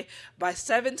 okay, by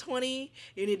 7:20,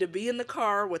 you need to be in the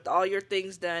car with all your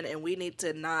things done, and we need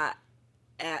to not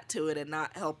add to it and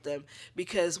not help them,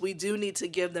 because we do need to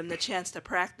give them the chance to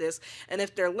practice. And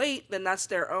if they're late, then that's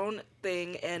their own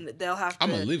thing, and they'll have to...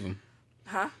 I'm going to leave them.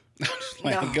 Huh?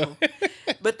 No.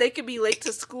 But they could be late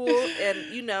to school, and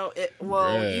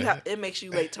it makes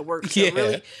you late to work.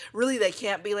 So really, they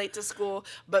can't be late to school.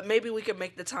 But maybe we could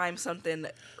make the time something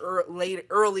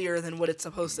earlier than what it's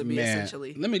supposed to be.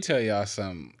 Essentially, let me tell y'all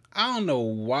something. I don't know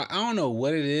why. I don't know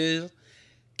what it is.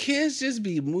 Kids just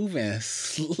be moving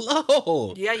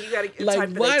slow. Yeah, you gotta get like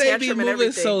time for why the they be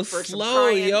moving so for slow,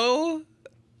 yo?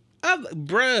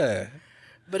 Bruh.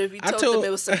 But if you told them it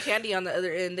was some candy on the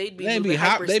other end, they'd be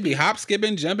hop,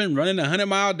 skipping, jumping, running a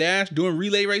 100-mile dash, doing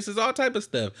relay races, all type of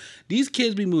stuff. These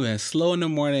kids be moving slow in the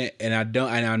morning, and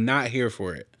I'm not here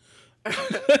for it.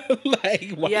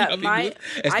 Like, why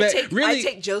I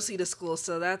take Josie to school,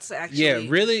 so that's actually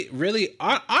really.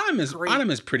 Autumn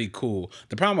is pretty cool.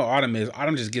 The problem with Autumn is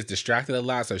Autumn just gets distracted a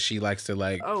lot, so she likes to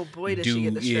she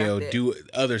get distracted. Do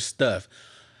other stuff.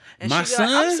 And my son,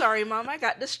 I'm sorry, Mom, I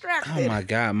got distracted. Oh my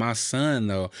God, my son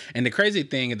though. And the crazy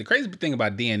thing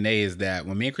about DNA is that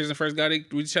when me and Kristen first got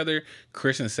with each other,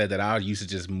 Kristen said that I used to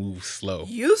just move slow.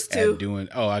 Used to?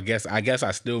 I guess I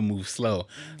still move slow.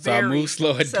 So I move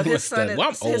slow at doing stuff. Well,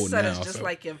 I'm old now. His son is just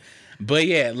like him. But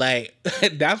yeah, like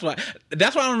that's why I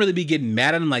don't really be getting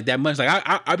mad at him like that much. Like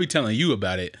I be telling you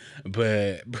about it,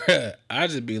 but bruh, I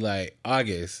just be like,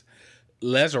 August,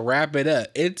 let's wrap it up.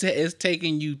 It's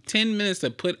taking you 10 minutes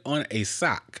to put on a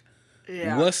sock.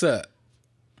 Yeah. What's up?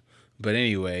 But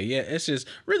anyway, yeah, it's just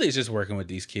working with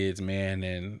these kids, man.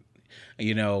 And,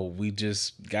 we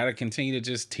just got to continue to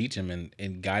just teach them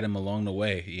and guide them along the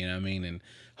way. You know what I mean? And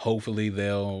hopefully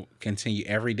they'll continue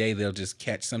every day. They'll just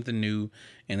catch something new,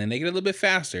 and then they get a little bit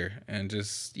faster and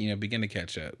just, begin to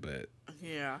catch up. But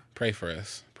yeah, pray for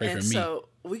us. Pray for me. So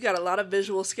we got a lot of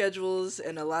visual schedules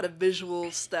and a lot of visual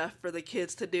stuff for the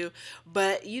kids to do.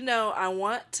 But, I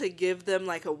want to give them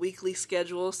like a weekly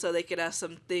schedule so they could have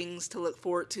some things to look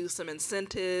forward to, some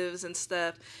incentives and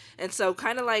stuff. And so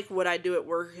kind of like what I do at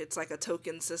work, it's like a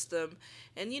token system.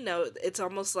 And, it's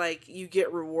almost like you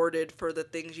get rewarded for the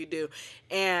things you do.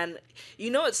 And,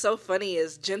 what's so funny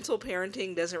is gentle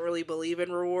parenting doesn't really believe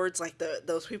in rewards. Like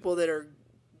those people that are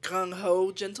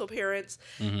gung-ho gentle parents,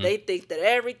 they think that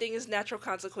everything is natural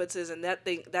consequences, and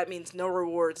that means no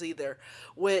rewards either,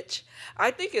 which I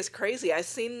think is crazy. I've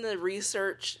seen the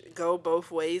research go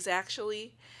both ways,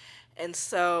 actually. And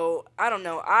so, I don't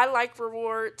know. I like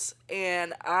rewards,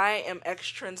 and I am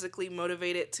extrinsically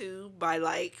motivated too by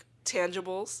like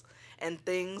tangibles and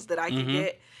things that I can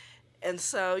get. And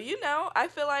so, I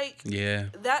feel like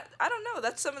that, I don't know,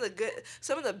 that's some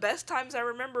of the best times I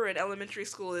remember in elementary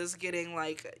school is getting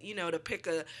like, to pick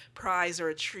a prize or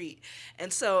a treat.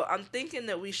 And so I'm thinking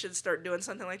that we should start doing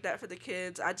something like that for the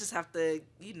kids. I just have to,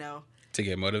 To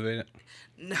get motivated?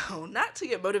 No, not to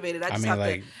get motivated. I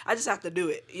just have to do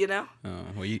it, Oh,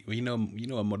 well, you know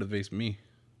what motivates me.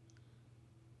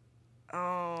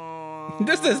 Oh.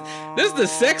 This is the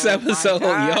sex episode,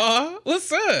 y'all.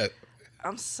 What's up?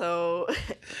 I'm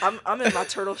in my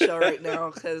turtle shell right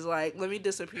now because, like, let me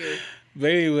disappear.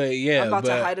 But anyway, yeah. I'm about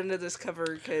to hide under this cover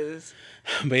because...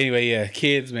 But anyway, yeah,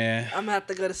 kids, man. I'm going to have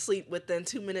to go to sleep within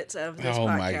 2 minutes of this podcast. Oh,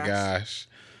 my gosh.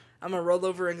 I'm going to roll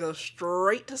over and go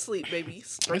straight to sleep, baby.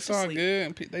 It's all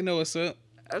good. They know what's up.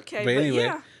 Okay, but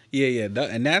anyway, yeah.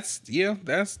 And that's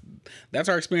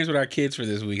our experience with our kids for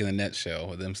this week in a nutshell.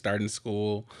 With them starting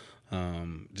school,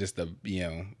 just the,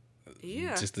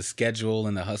 just the schedule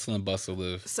and the hustle and bustle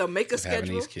of make a schedule.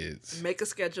 Having these kids. Make a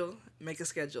schedule make a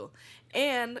schedule,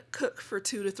 and cook for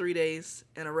 2 to 3 days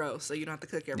in a row, so you don't have to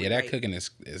cook every night. Yeah, that cooking is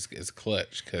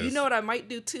clutch. Cause you know what I might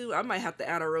do too? I might have to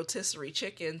add a rotisserie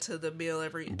chicken to the meal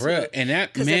every. Bruh, and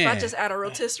that because if I just add a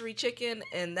rotisserie chicken,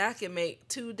 and that can make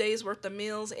 2 days worth of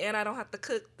meals, and I don't have to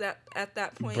cook that at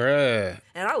that point. Bruh.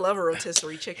 And I love a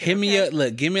rotisserie chicken. Hit me up.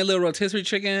 Look, give me a little rotisserie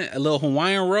chicken, a little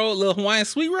Hawaiian roll, a little Hawaiian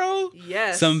sweet roll.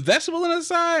 Yes. Some vegetable on the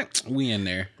side. We in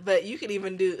there. But you can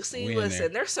even do.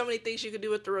 Listen, there's so many things you can do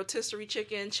with the rotisserie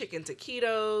chicken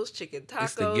taquitos, chicken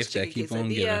tacos, chicken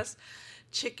quesadillas,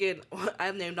 chicken.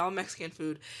 I've named all Mexican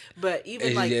food, but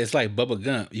even it's like Bubba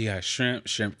Gump. You got shrimp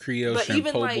Creole, shrimp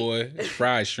po' boy,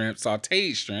 fried shrimp,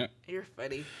 sauteed shrimp. You're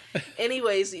funny.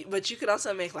 Anyways, but you could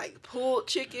also make like pulled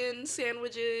chicken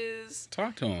sandwiches.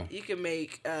 Talk to him. You can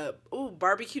make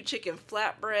barbecue chicken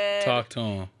flatbread. Talk to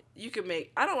him. You can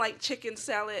make. I don't like chicken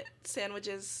salad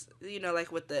sandwiches. You know, like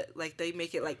they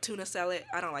make it like tuna salad.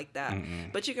 I don't like that.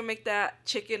 But you can make that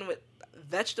chicken with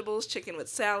vegetables, chicken with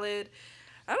salad.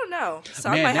 I don't know. So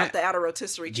I might have to add a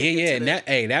rotisserie chicken. Yeah,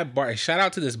 and shout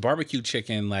out to this barbecue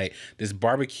chicken, like this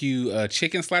barbecue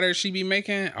chicken slider she be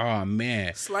making. Oh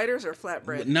man, sliders or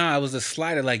flatbread? Nah, it was a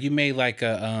slider. Like you made like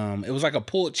a it was like a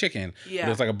pulled chicken. Yeah, it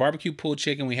was like a barbecue pulled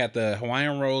chicken. We had the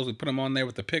Hawaiian rolls. We put them on there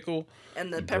with the pickle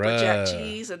and the pepper jack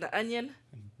cheese and the onion.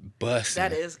 Bussin'.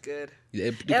 That is good.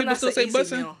 Do people still say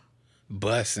bussin'?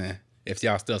 Bussin'. If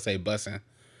y'all still say bussin',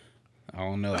 I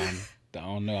don't know. I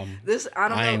don't know.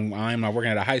 I'm not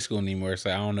working at a high school anymore,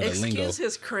 so I don't know the lingo. Excuse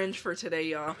his cringe for today,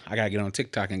 y'all. I gotta get on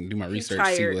TikTok and do my research.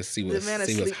 See what's the man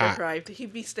is sleep hot. deprived. He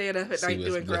be staying up at night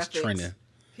doing graphics. Trending.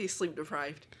 He's sleep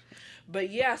deprived. But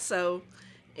yeah, so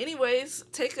anyways,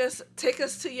 take us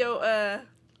to your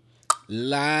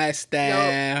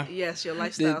lifestyle. Your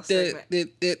lifestyle segment.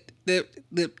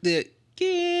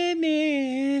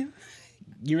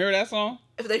 You remember that song?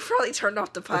 They probably turned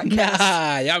off the podcast.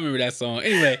 Nah, y'all remember that song.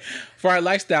 Anyway, for our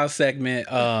lifestyle segment,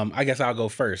 I guess I'll go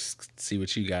first. See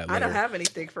what you got later. I don't have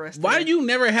anything for us today. Why do you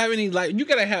never have any, like, you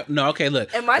gotta have, no, okay,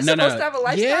 look. Am I supposed to have a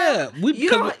lifestyle? Yeah. You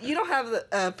don't have the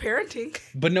parenting.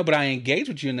 But I engage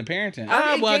with you in the parenting.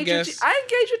 I engage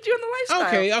with you in the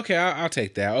lifestyle. Okay, I'll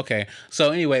take that. Okay. So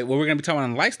anyway, what we're gonna be talking about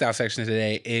in the lifestyle section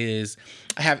today is,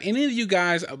 have any of you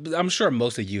guys, I'm sure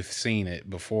most of you have seen it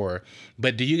before,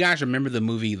 but do you guys remember the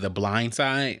movie The Blind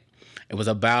Side? It was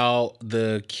about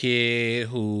the kid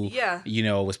who,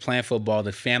 was playing football.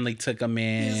 The family took him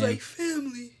in. He's like,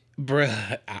 family.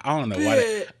 Bruh, I don't know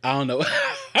why. I don't know.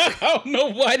 I don't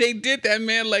know why they did that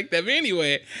man like that. But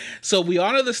anyway, so we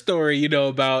all know the story,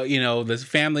 about, this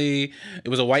family. It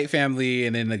was a white family,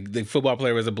 and then the football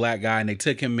player was a black guy, and they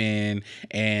took him in,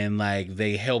 and like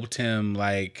they helped him,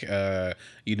 like, get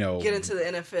into the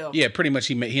NFL. Yeah, pretty much.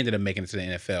 He ended up making it to the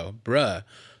NFL, bruh.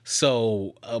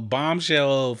 So a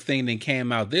bombshell thing that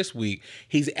came out this week,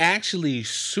 he's actually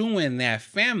suing that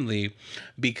family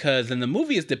because in the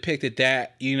movie it's depicted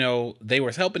that, they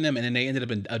were helping them and then they ended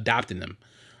up adopting them.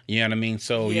 You know what I mean?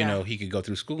 So, he could go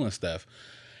through school and stuff.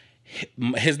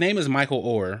 His name is Michael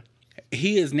Orr.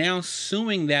 He is now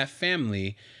suing that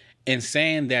family and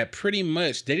saying that pretty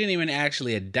much they didn't even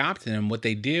actually adopt him. What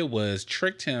they did was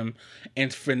tricked him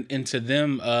into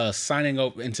them signing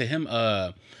over, into him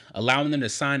allowing them to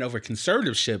sign over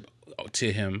conservatorship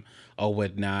to him or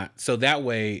whatnot. So that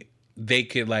way they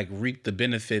could like reap the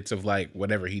benefits of like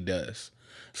whatever he does.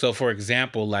 So for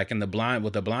example, like with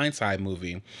the Blind Side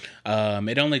movie,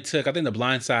 it only took, I think The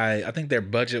Blind Side, I think their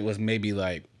budget was maybe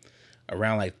like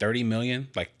around like 30 million,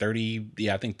 I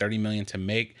think 30 million to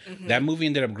make. Mm-hmm. That movie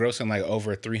ended up grossing like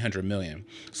over 300 million.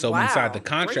 So inside the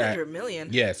contract, 300 million.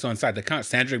 Yeah. So inside the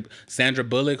contract, Sandra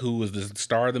Bullock, who was the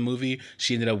star of the movie,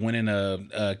 she ended up winning a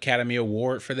Academy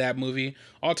Award for that movie,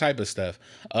 all type of stuff.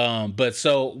 But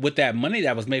so with that money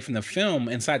that was made from the film,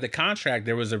 inside the contract,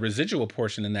 there was a residual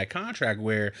portion in that contract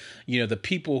where, the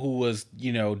people who was,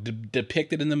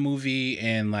 depicted in the movie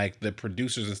and like the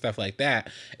producers and stuff like that,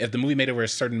 if the movie made over a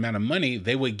certain amount of money,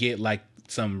 they would get like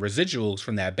some residuals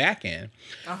from that back end.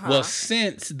 Uh-huh. Well,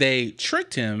 since they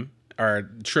tricked him or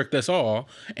tricked us all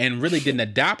and really didn't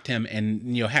adopt him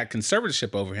and, had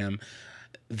conservatorship over him,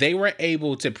 they were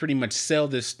able to pretty much sell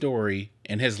this story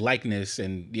and his likeness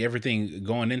and everything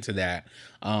going into that.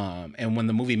 And when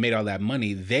the movie made all that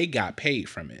money, they got paid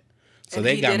from it. So and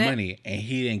they got money and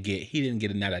he didn't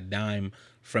get not a dime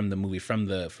from the movie, from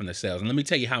the sales. And let me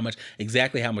tell you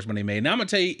exactly how much money they made. Now I'm gonna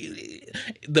tell you,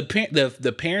 the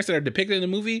parents that are depicted in the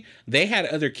movie, they had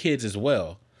other kids as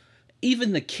well.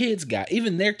 Even their kids got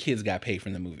paid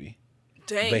from the movie.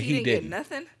 Dang, but he didn't get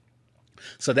nothing.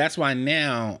 So that's why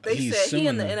now they he's said suing he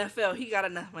in the them. NFL, he got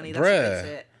enough money. That's what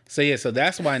they said. So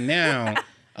that's why now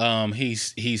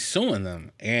he's suing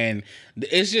them, and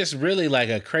it's just really like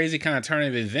a crazy kind of turn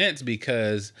of events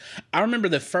because I remember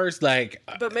the first like.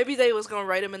 But maybe they was gonna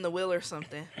write him in the will or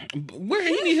something. Where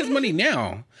he need his money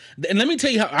now? And let me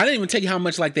tell you how I didn't even tell you how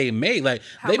much like they made. Like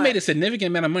they made a significant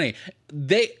amount of money.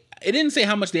 It didn't say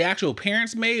how much the actual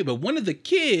parents made, but one of the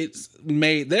kids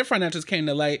made their financials came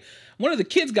to light. One of the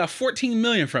kids got $14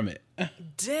 million from it.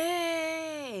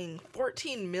 Dang,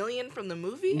 $14 million from the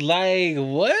movie? Like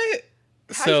what?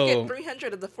 How do you get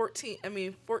 300 of the 14? I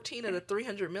mean, 14 of the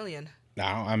 300 million.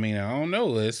 I don't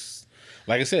know. It's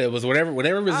like I said, it was whatever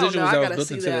residuals that was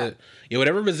built into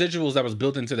whatever residuals that was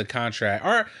built into the contract.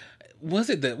 Or was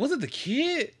it the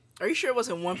kid? Are you sure it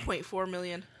wasn't 1.4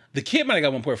 million? The kid might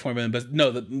have got 1.4 million, but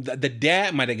no, the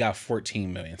dad might have got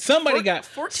 14 million. Somebody got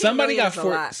 14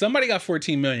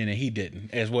 million and he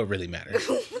didn't. Is what really matters.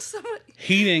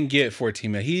 He didn't get 14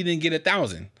 million. He didn't get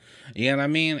 1,000. You know what I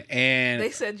mean? And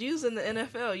they said use in the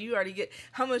NFL. You already get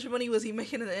how much money was he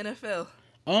making in the NFL?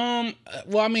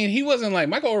 Well, I mean, he wasn't like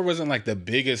Michael Oher wasn't like the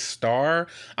biggest star.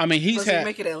 I mean, he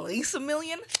making at least $1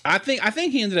 million. I think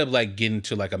he ended up like getting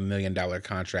to like $1 million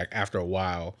contract after a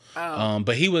while. Oh.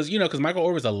 But he was, because Michael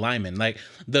Oher was a lineman. Like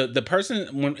the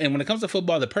person when it comes to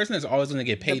football, the person that's always going to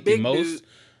get paid the most. Dude.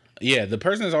 Yeah, the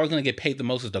person that's always going to get paid the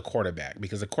most is the quarterback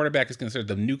because the quarterback is considered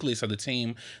the nucleus of the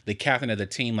team, the captain of the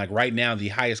team. Like right now, the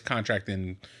highest contract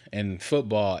in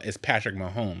football is Patrick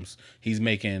Mahomes. He's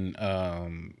making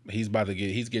he's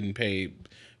getting paid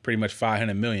pretty much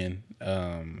 $500 million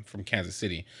from Kansas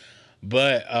City.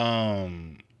 But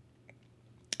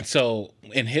so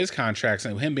in his contracts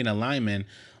and him being a lineman,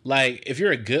 like if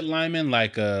you're a good lineman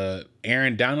like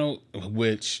Aaron Donald,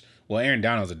 Aaron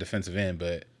Donald's a defensive end,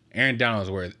 but Aaron Donald's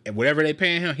worth whatever they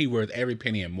paying him. He worth every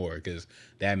penny and more because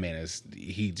that man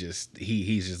he's just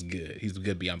good. He's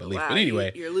good beyond belief. Wow, but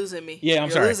anyway, you're losing me. Yeah,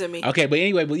 you're sorry. Losing me. Okay, but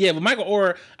anyway, but Michael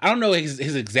Oher, I don't know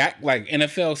his exact like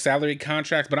NFL salary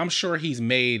contracts, but I'm sure he's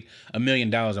made $1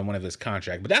 million on one of his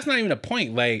contracts. But that's not even the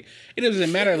point. Like it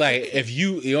doesn't matter. Like if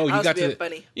you got to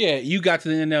funny. Yeah, you got to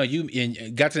the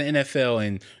got to the NFL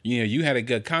and you had a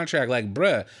good contract. Like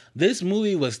bruh, this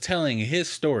movie was telling his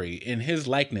story in his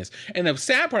likeness. And the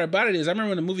sad part about it is, I remember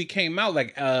when the movie came out,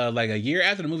 like a year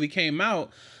after the movie came out,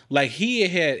 like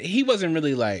he wasn't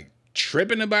really like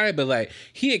tripping about it, but like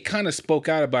he had kind of spoke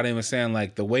out about it and was saying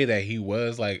like the way that he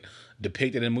was like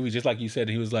depicted in the movie, just like you said,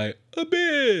 he was like a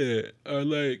bit or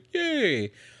like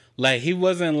yay. Like he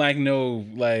wasn't like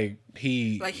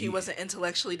he wasn't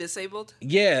intellectually disabled.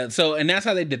 Yeah, so and that's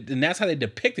how they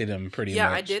depicted him pretty much.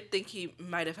 Yeah, I did think he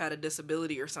might have had a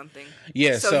disability or something.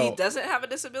 Yeah, so he doesn't have a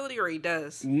disability, or he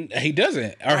does. He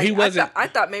doesn't, or he wasn't. I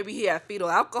thought maybe he had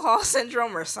fetal alcohol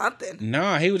syndrome or something.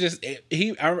 No, he was just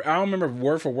I don't remember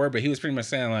word for word, but he was pretty much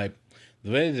saying like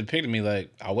the way they depicted me, like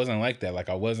I wasn't like that. Like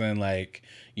I wasn't like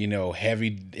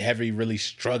heavy, really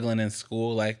struggling in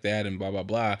school like that and blah, blah,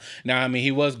 blah. Now, I mean,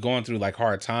 he was going through like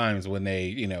hard times when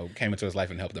they, came into his life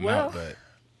and helped him out, but.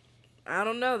 I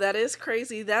don't know. That is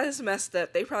crazy. That is messed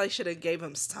up. They probably should have gave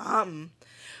him something,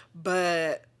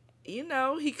 but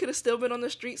he could have still been on the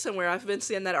street somewhere. I've been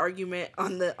seeing that argument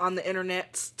on the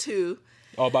internet too.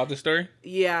 Oh, about this story?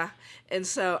 Yeah. And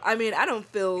so, I mean, I don't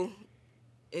feel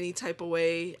any type of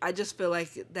way. I just feel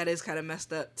like that is kind of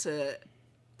messed up to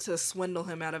swindle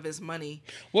him out of his money.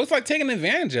 Well, it's like taking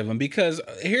advantage of him because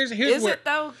here's is it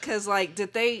though? Because like,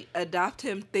 did they adopt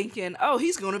him thinking, oh,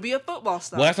 he's going to be a football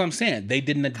star? Well, that's what I'm saying. They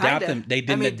didn't adopt him. They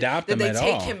didn't adopt him at all.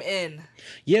 Did they take him in?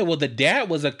 Yeah, well, the dad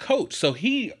was a coach, so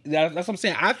that's what I'm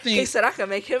saying. I think he said I can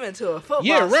make him into a football.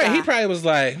 Yeah, right. Star. He probably was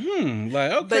like,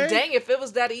 like okay. But dang, if it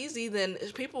was that easy, then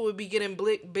people would be getting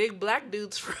big black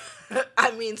dudes.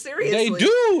 I mean, seriously, they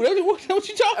do. What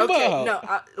you talking about?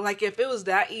 No, like if it was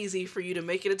that easy for you to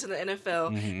make it into the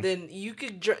NFL, then you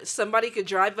could somebody could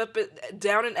drive up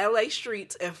down in LA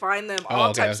streets and find them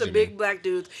all types of big black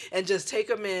dudes and just take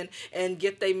them in and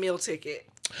get their meal ticket.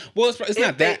 Well, it's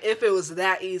not that if it was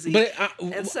that easy. But I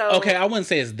wouldn't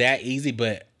say it's that easy,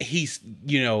 but he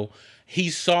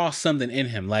saw something in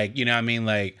him, like what I mean,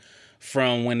 like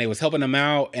from when they was helping him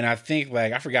out, and I think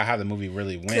like I forgot how the movie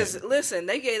really went. Because listen,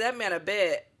 they gave that man a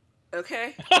bed.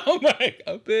 Okay. Oh my!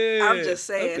 A bed. I'm just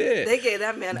saying they gave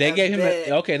that man. They gave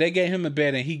him a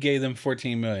bed, and he gave them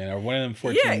 $14 million, or one of them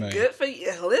 $14 million. Yeah, good for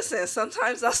you. Listen,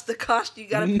 sometimes that's the cost you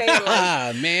gotta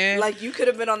pay. Man. Like you could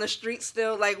have been on the street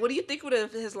still. Like, what do you think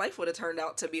his life would have turned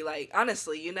out to be like?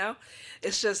 Honestly,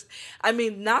 it's just. I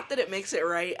mean, not that it makes it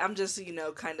right. I'm just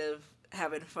kind of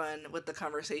having fun with the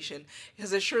conversation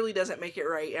because it surely doesn't make it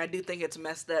right. I do think it's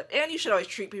messed up, and you should always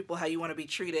treat people how you want to be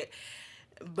treated.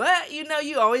 But,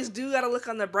 you always do got to look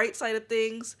on the bright side of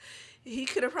things. he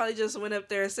could have probably just went up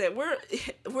there and said,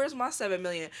 where's my $7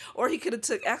 million? Or he could have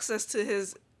took access to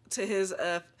his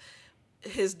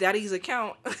daddy's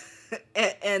account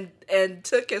and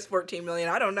took his $14 million.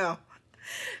 I don't know.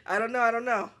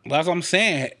 That's what I'm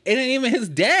saying. It ain't even his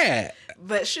dad.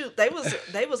 But shoot, they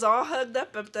was all hugged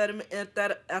up at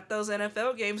those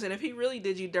NFL games, and if he really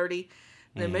did you dirty,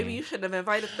 then maybe you shouldn't have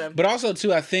invited them. But also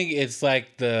too, I think it's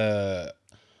like I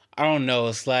don't know,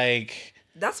 it's like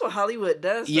that's what Hollywood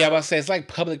does. Yeah, but I say it's like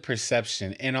public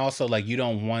perception, and also like you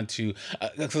don't want to.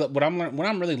 What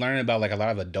I'm really learning about like a lot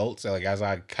of adults, like as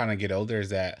I kind of get older, is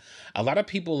that a lot of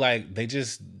people like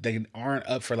they aren't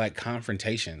up for like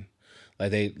confrontation.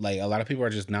 Like a lot of people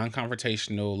are just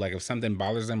non-confrontational. Like if something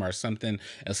bothers them or something,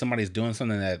 if somebody's doing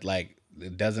something that like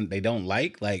they don't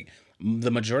like the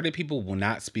majority of people will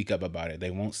not speak up about it. They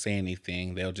won't say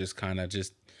anything. They'll just kind of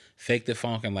just fake the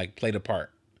funk and like play the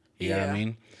part. You know what I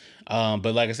mean?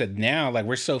 But like I said, now like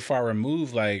we're so far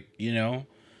removed. Like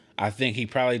I think he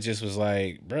probably just was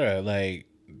like, bruh, like.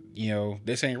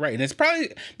 This ain't right. And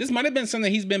this might have been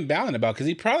something he's been battling about, because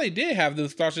he probably did have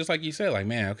those thoughts, just like you said, like,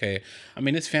 man, okay, I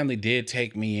mean, this family did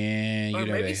take me in, or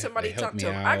maybe somebody talked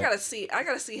to him. Out. I gotta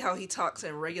see how he talks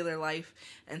in regular life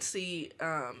and see,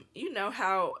 how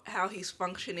he's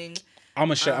functioning. I'm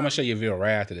gonna show you a video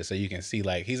right after this so you can see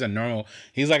like he's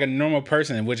like a normal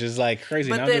person, which is like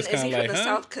crazy. But then is he from the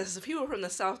South? Because people from the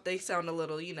South, they sound a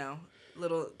little,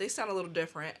 they sound a little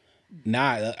different.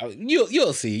 Nah,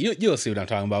 you'll see. You'll see what I'm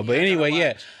talking about. But anyway,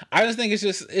 yeah, I just think it's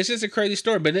just a crazy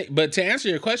story. But to answer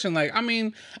your question, like, I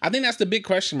mean, I think that's the big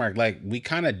question mark. Like, we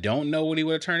kind of don't know what he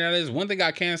would have turned out as. One thing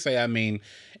I can say, I mean,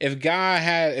 if God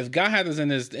had this in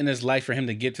his life for him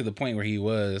to get to the point where he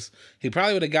was, he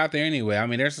probably would have got there anyway. I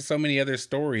mean, there's so many other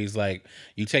stories. Like,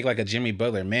 you take like a Jimmy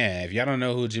Butler, man. If y'all don't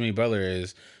know who Jimmy Butler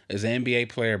is an NBA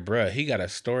player, bruh, he got a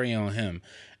story on him.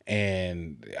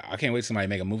 And I can't wait for somebody to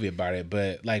make a movie about it.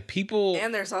 But like people,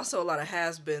 and there's also a lot of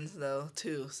has-beens though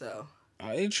too. So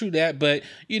it's true that, but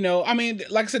I mean,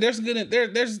 like I said, there's good and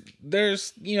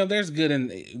there's good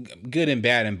and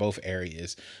bad in both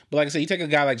areas. But like I said, you take a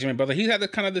guy like Jimmy Butler, he's had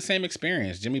the same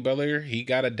experience. Jimmy Butler, he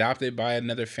got adopted by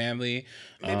another family.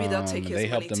 Maybe they'll take his money too. They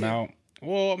helped him out.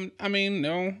 Well, I mean,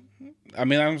 no, I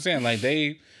mean, I'm saying like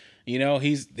they.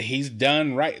 He's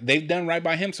done right. They've done right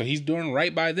by him, so he's doing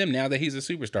right by them now that he's a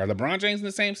superstar. LeBron James in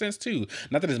the same sense too.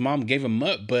 Not that his mom gave him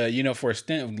up, but for a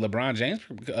stint of LeBron James'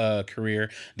 career,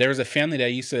 there was a family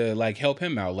that used to like help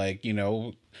him out, like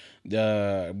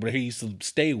where he used to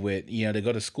stay with, to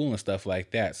go to school and stuff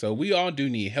like that. So we all do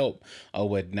need help or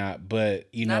whatnot, but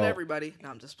not everybody. No,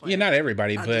 I'm just playing. Yeah, not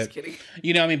everybody, I'm but just kidding.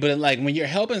 I mean, but like when you're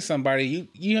helping somebody,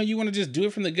 you want to just do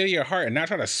it from the good of your heart and not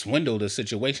try to swindle the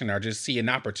situation or just see an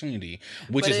opportunity,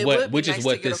 which is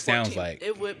what this sounds like.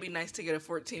 It would be nice to get a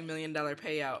 $14 million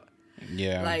payout.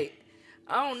 Yeah. Like,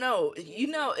 I don't know.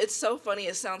 It's so funny.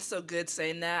 It sounds so good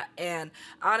saying that, and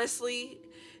honestly,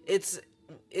 it's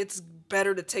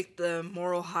better to take the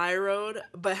moral high road,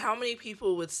 but how many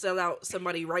people would sell out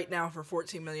somebody right now for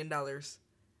 $14 million?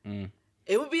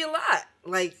 It would be a lot.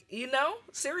 Like,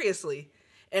 seriously.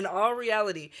 In all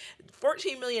reality,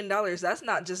 $14 million, that's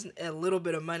not just a little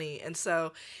bit of money. And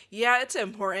so, yeah, it's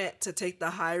important to take the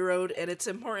high road, and it's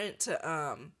important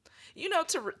to,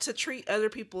 to treat other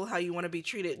people how you want to be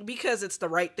treated, because it's the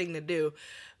right thing to do.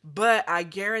 But I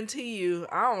guarantee you,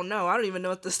 I don't know, I don't even know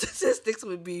what the statistics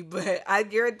would be, but I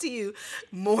guarantee you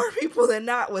more people than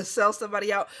not would sell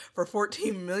somebody out for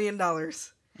 $14 million.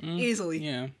 Easily.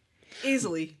 Yeah.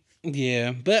 Easily.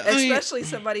 Yeah, but especially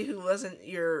somebody who wasn't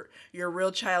your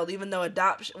real child, even though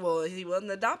he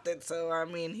wasn't adopted, so I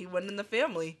mean he wasn't in the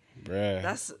family. Bruh.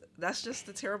 That's just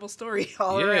a terrible story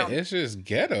all around. Yeah, it's just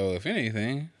ghetto, if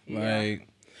anything. Like,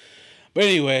 but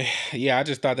anyway, yeah, I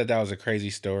just thought that was a crazy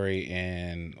story,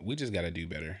 and we just got to do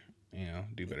better.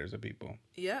 Do better as a people.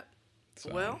 Yep.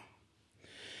 So, well,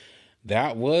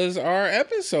 that was our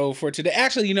episode for today.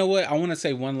 Actually, you know what? I want to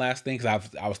say one last thing, because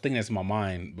I was thinking this in my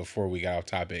mind before we got off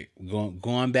topic.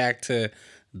 Going back to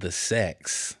the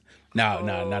sex.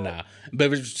 No.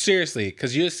 But seriously,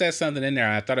 because you said something in there,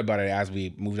 and I thought about it as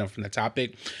we moved on from the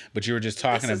topic. But you were just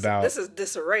talking about this is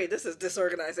disarray. This is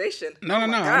disorganization. No. I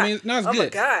mean, no, it's good. My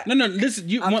God. No. Listen,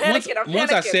 I'm panicking.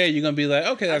 Once I say it, you're gonna be like,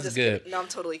 okay, that's good. Kidding. No, I'm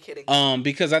totally kidding.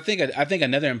 Because I think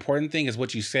another important thing is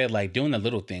what you said, like doing the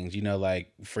little things.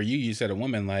 Like for you said a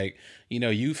woman, like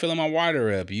you filling my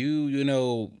water up.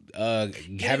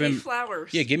 having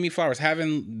flowers. Yeah, give me flowers.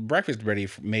 Having breakfast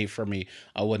made for me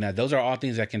or whatnot. Those are all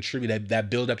things that contribute that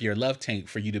build up your love tank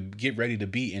for you to get ready to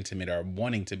be intimate or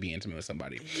wanting to be intimate with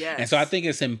somebody. Yes. And so I think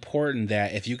it's important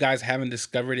that if you guys haven't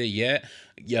discovered it yet,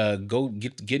 go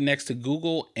get next to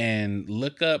Google and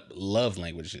look up love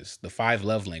languages, the 5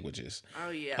 love languages. Oh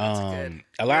yeah, that's good.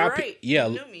 A lot of you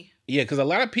knew me. Yeah, because a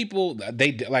lot of people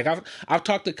I've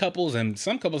talked to couples, and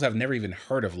some couples have never even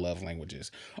heard of love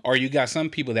languages, or you got some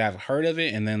people that have heard of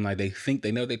it and then like they think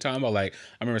they know what they're talking about. Like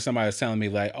I remember somebody was telling me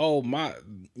like, oh my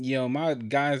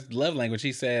guy's love language.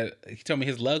 He told me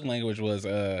his love language was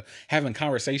having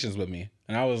conversations with me,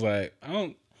 and I was like,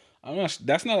 I'm not.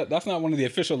 That's not one of the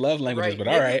official love languages, right. But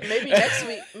all right.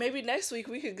 Maybe next week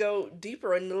we could go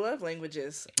deeper into love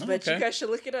languages. But you guys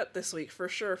should look it up this week for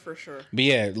sure. But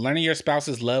yeah, learning your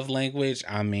spouse's love language.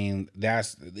 I mean,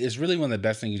 it's really one of the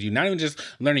best things you do. Not even just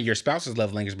learning your spouse's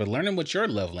love language, but learning what your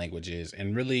love language is,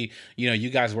 and really, you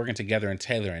guys working together and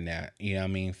tailoring that. You know what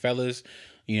I mean, fellas.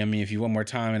 You know what I mean, if you want more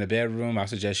time in the bedroom, I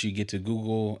suggest you get to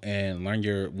Google and learn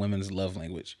your women's love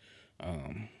language.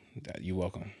 You're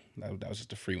welcome. That was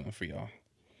just a free one for y'all.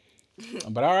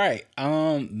 But all right.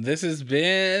 This has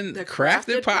been the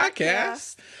Crafted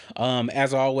Podcast.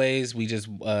 As always, we just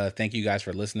thank you guys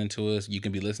for listening to us. You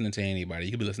can be listening to anybody.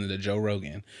 You can be listening to Joe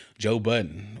Rogan, Joe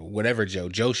Budden, whatever Joe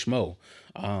Schmo.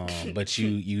 But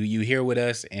you here with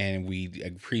us, and we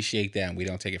appreciate that, and we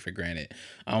don't take it for granted.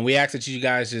 We ask that you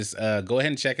guys just go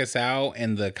ahead and check us out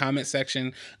in the comment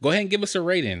section. Go ahead and give us a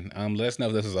rating. Let us know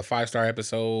if this is a 5-star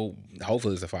episode.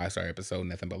 Hopefully it's a 5-star episode,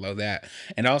 nothing below that.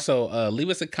 And also leave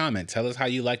us a comment. Tell us how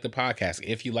you like the podcast,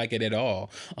 if you like it at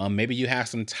all. Maybe you have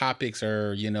some topics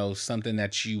or something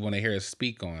that you want to hear us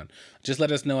speak on. Just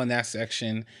let us know in that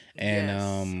section,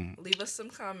 and leave us some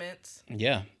comments.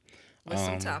 Yeah. With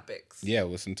some topics. Yeah,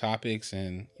 with some topics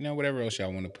and, whatever else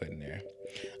y'all want to put in there.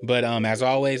 But as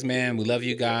always, man, we love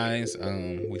you guys.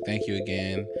 We thank you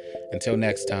again. Until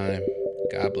next time,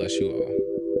 God bless you all.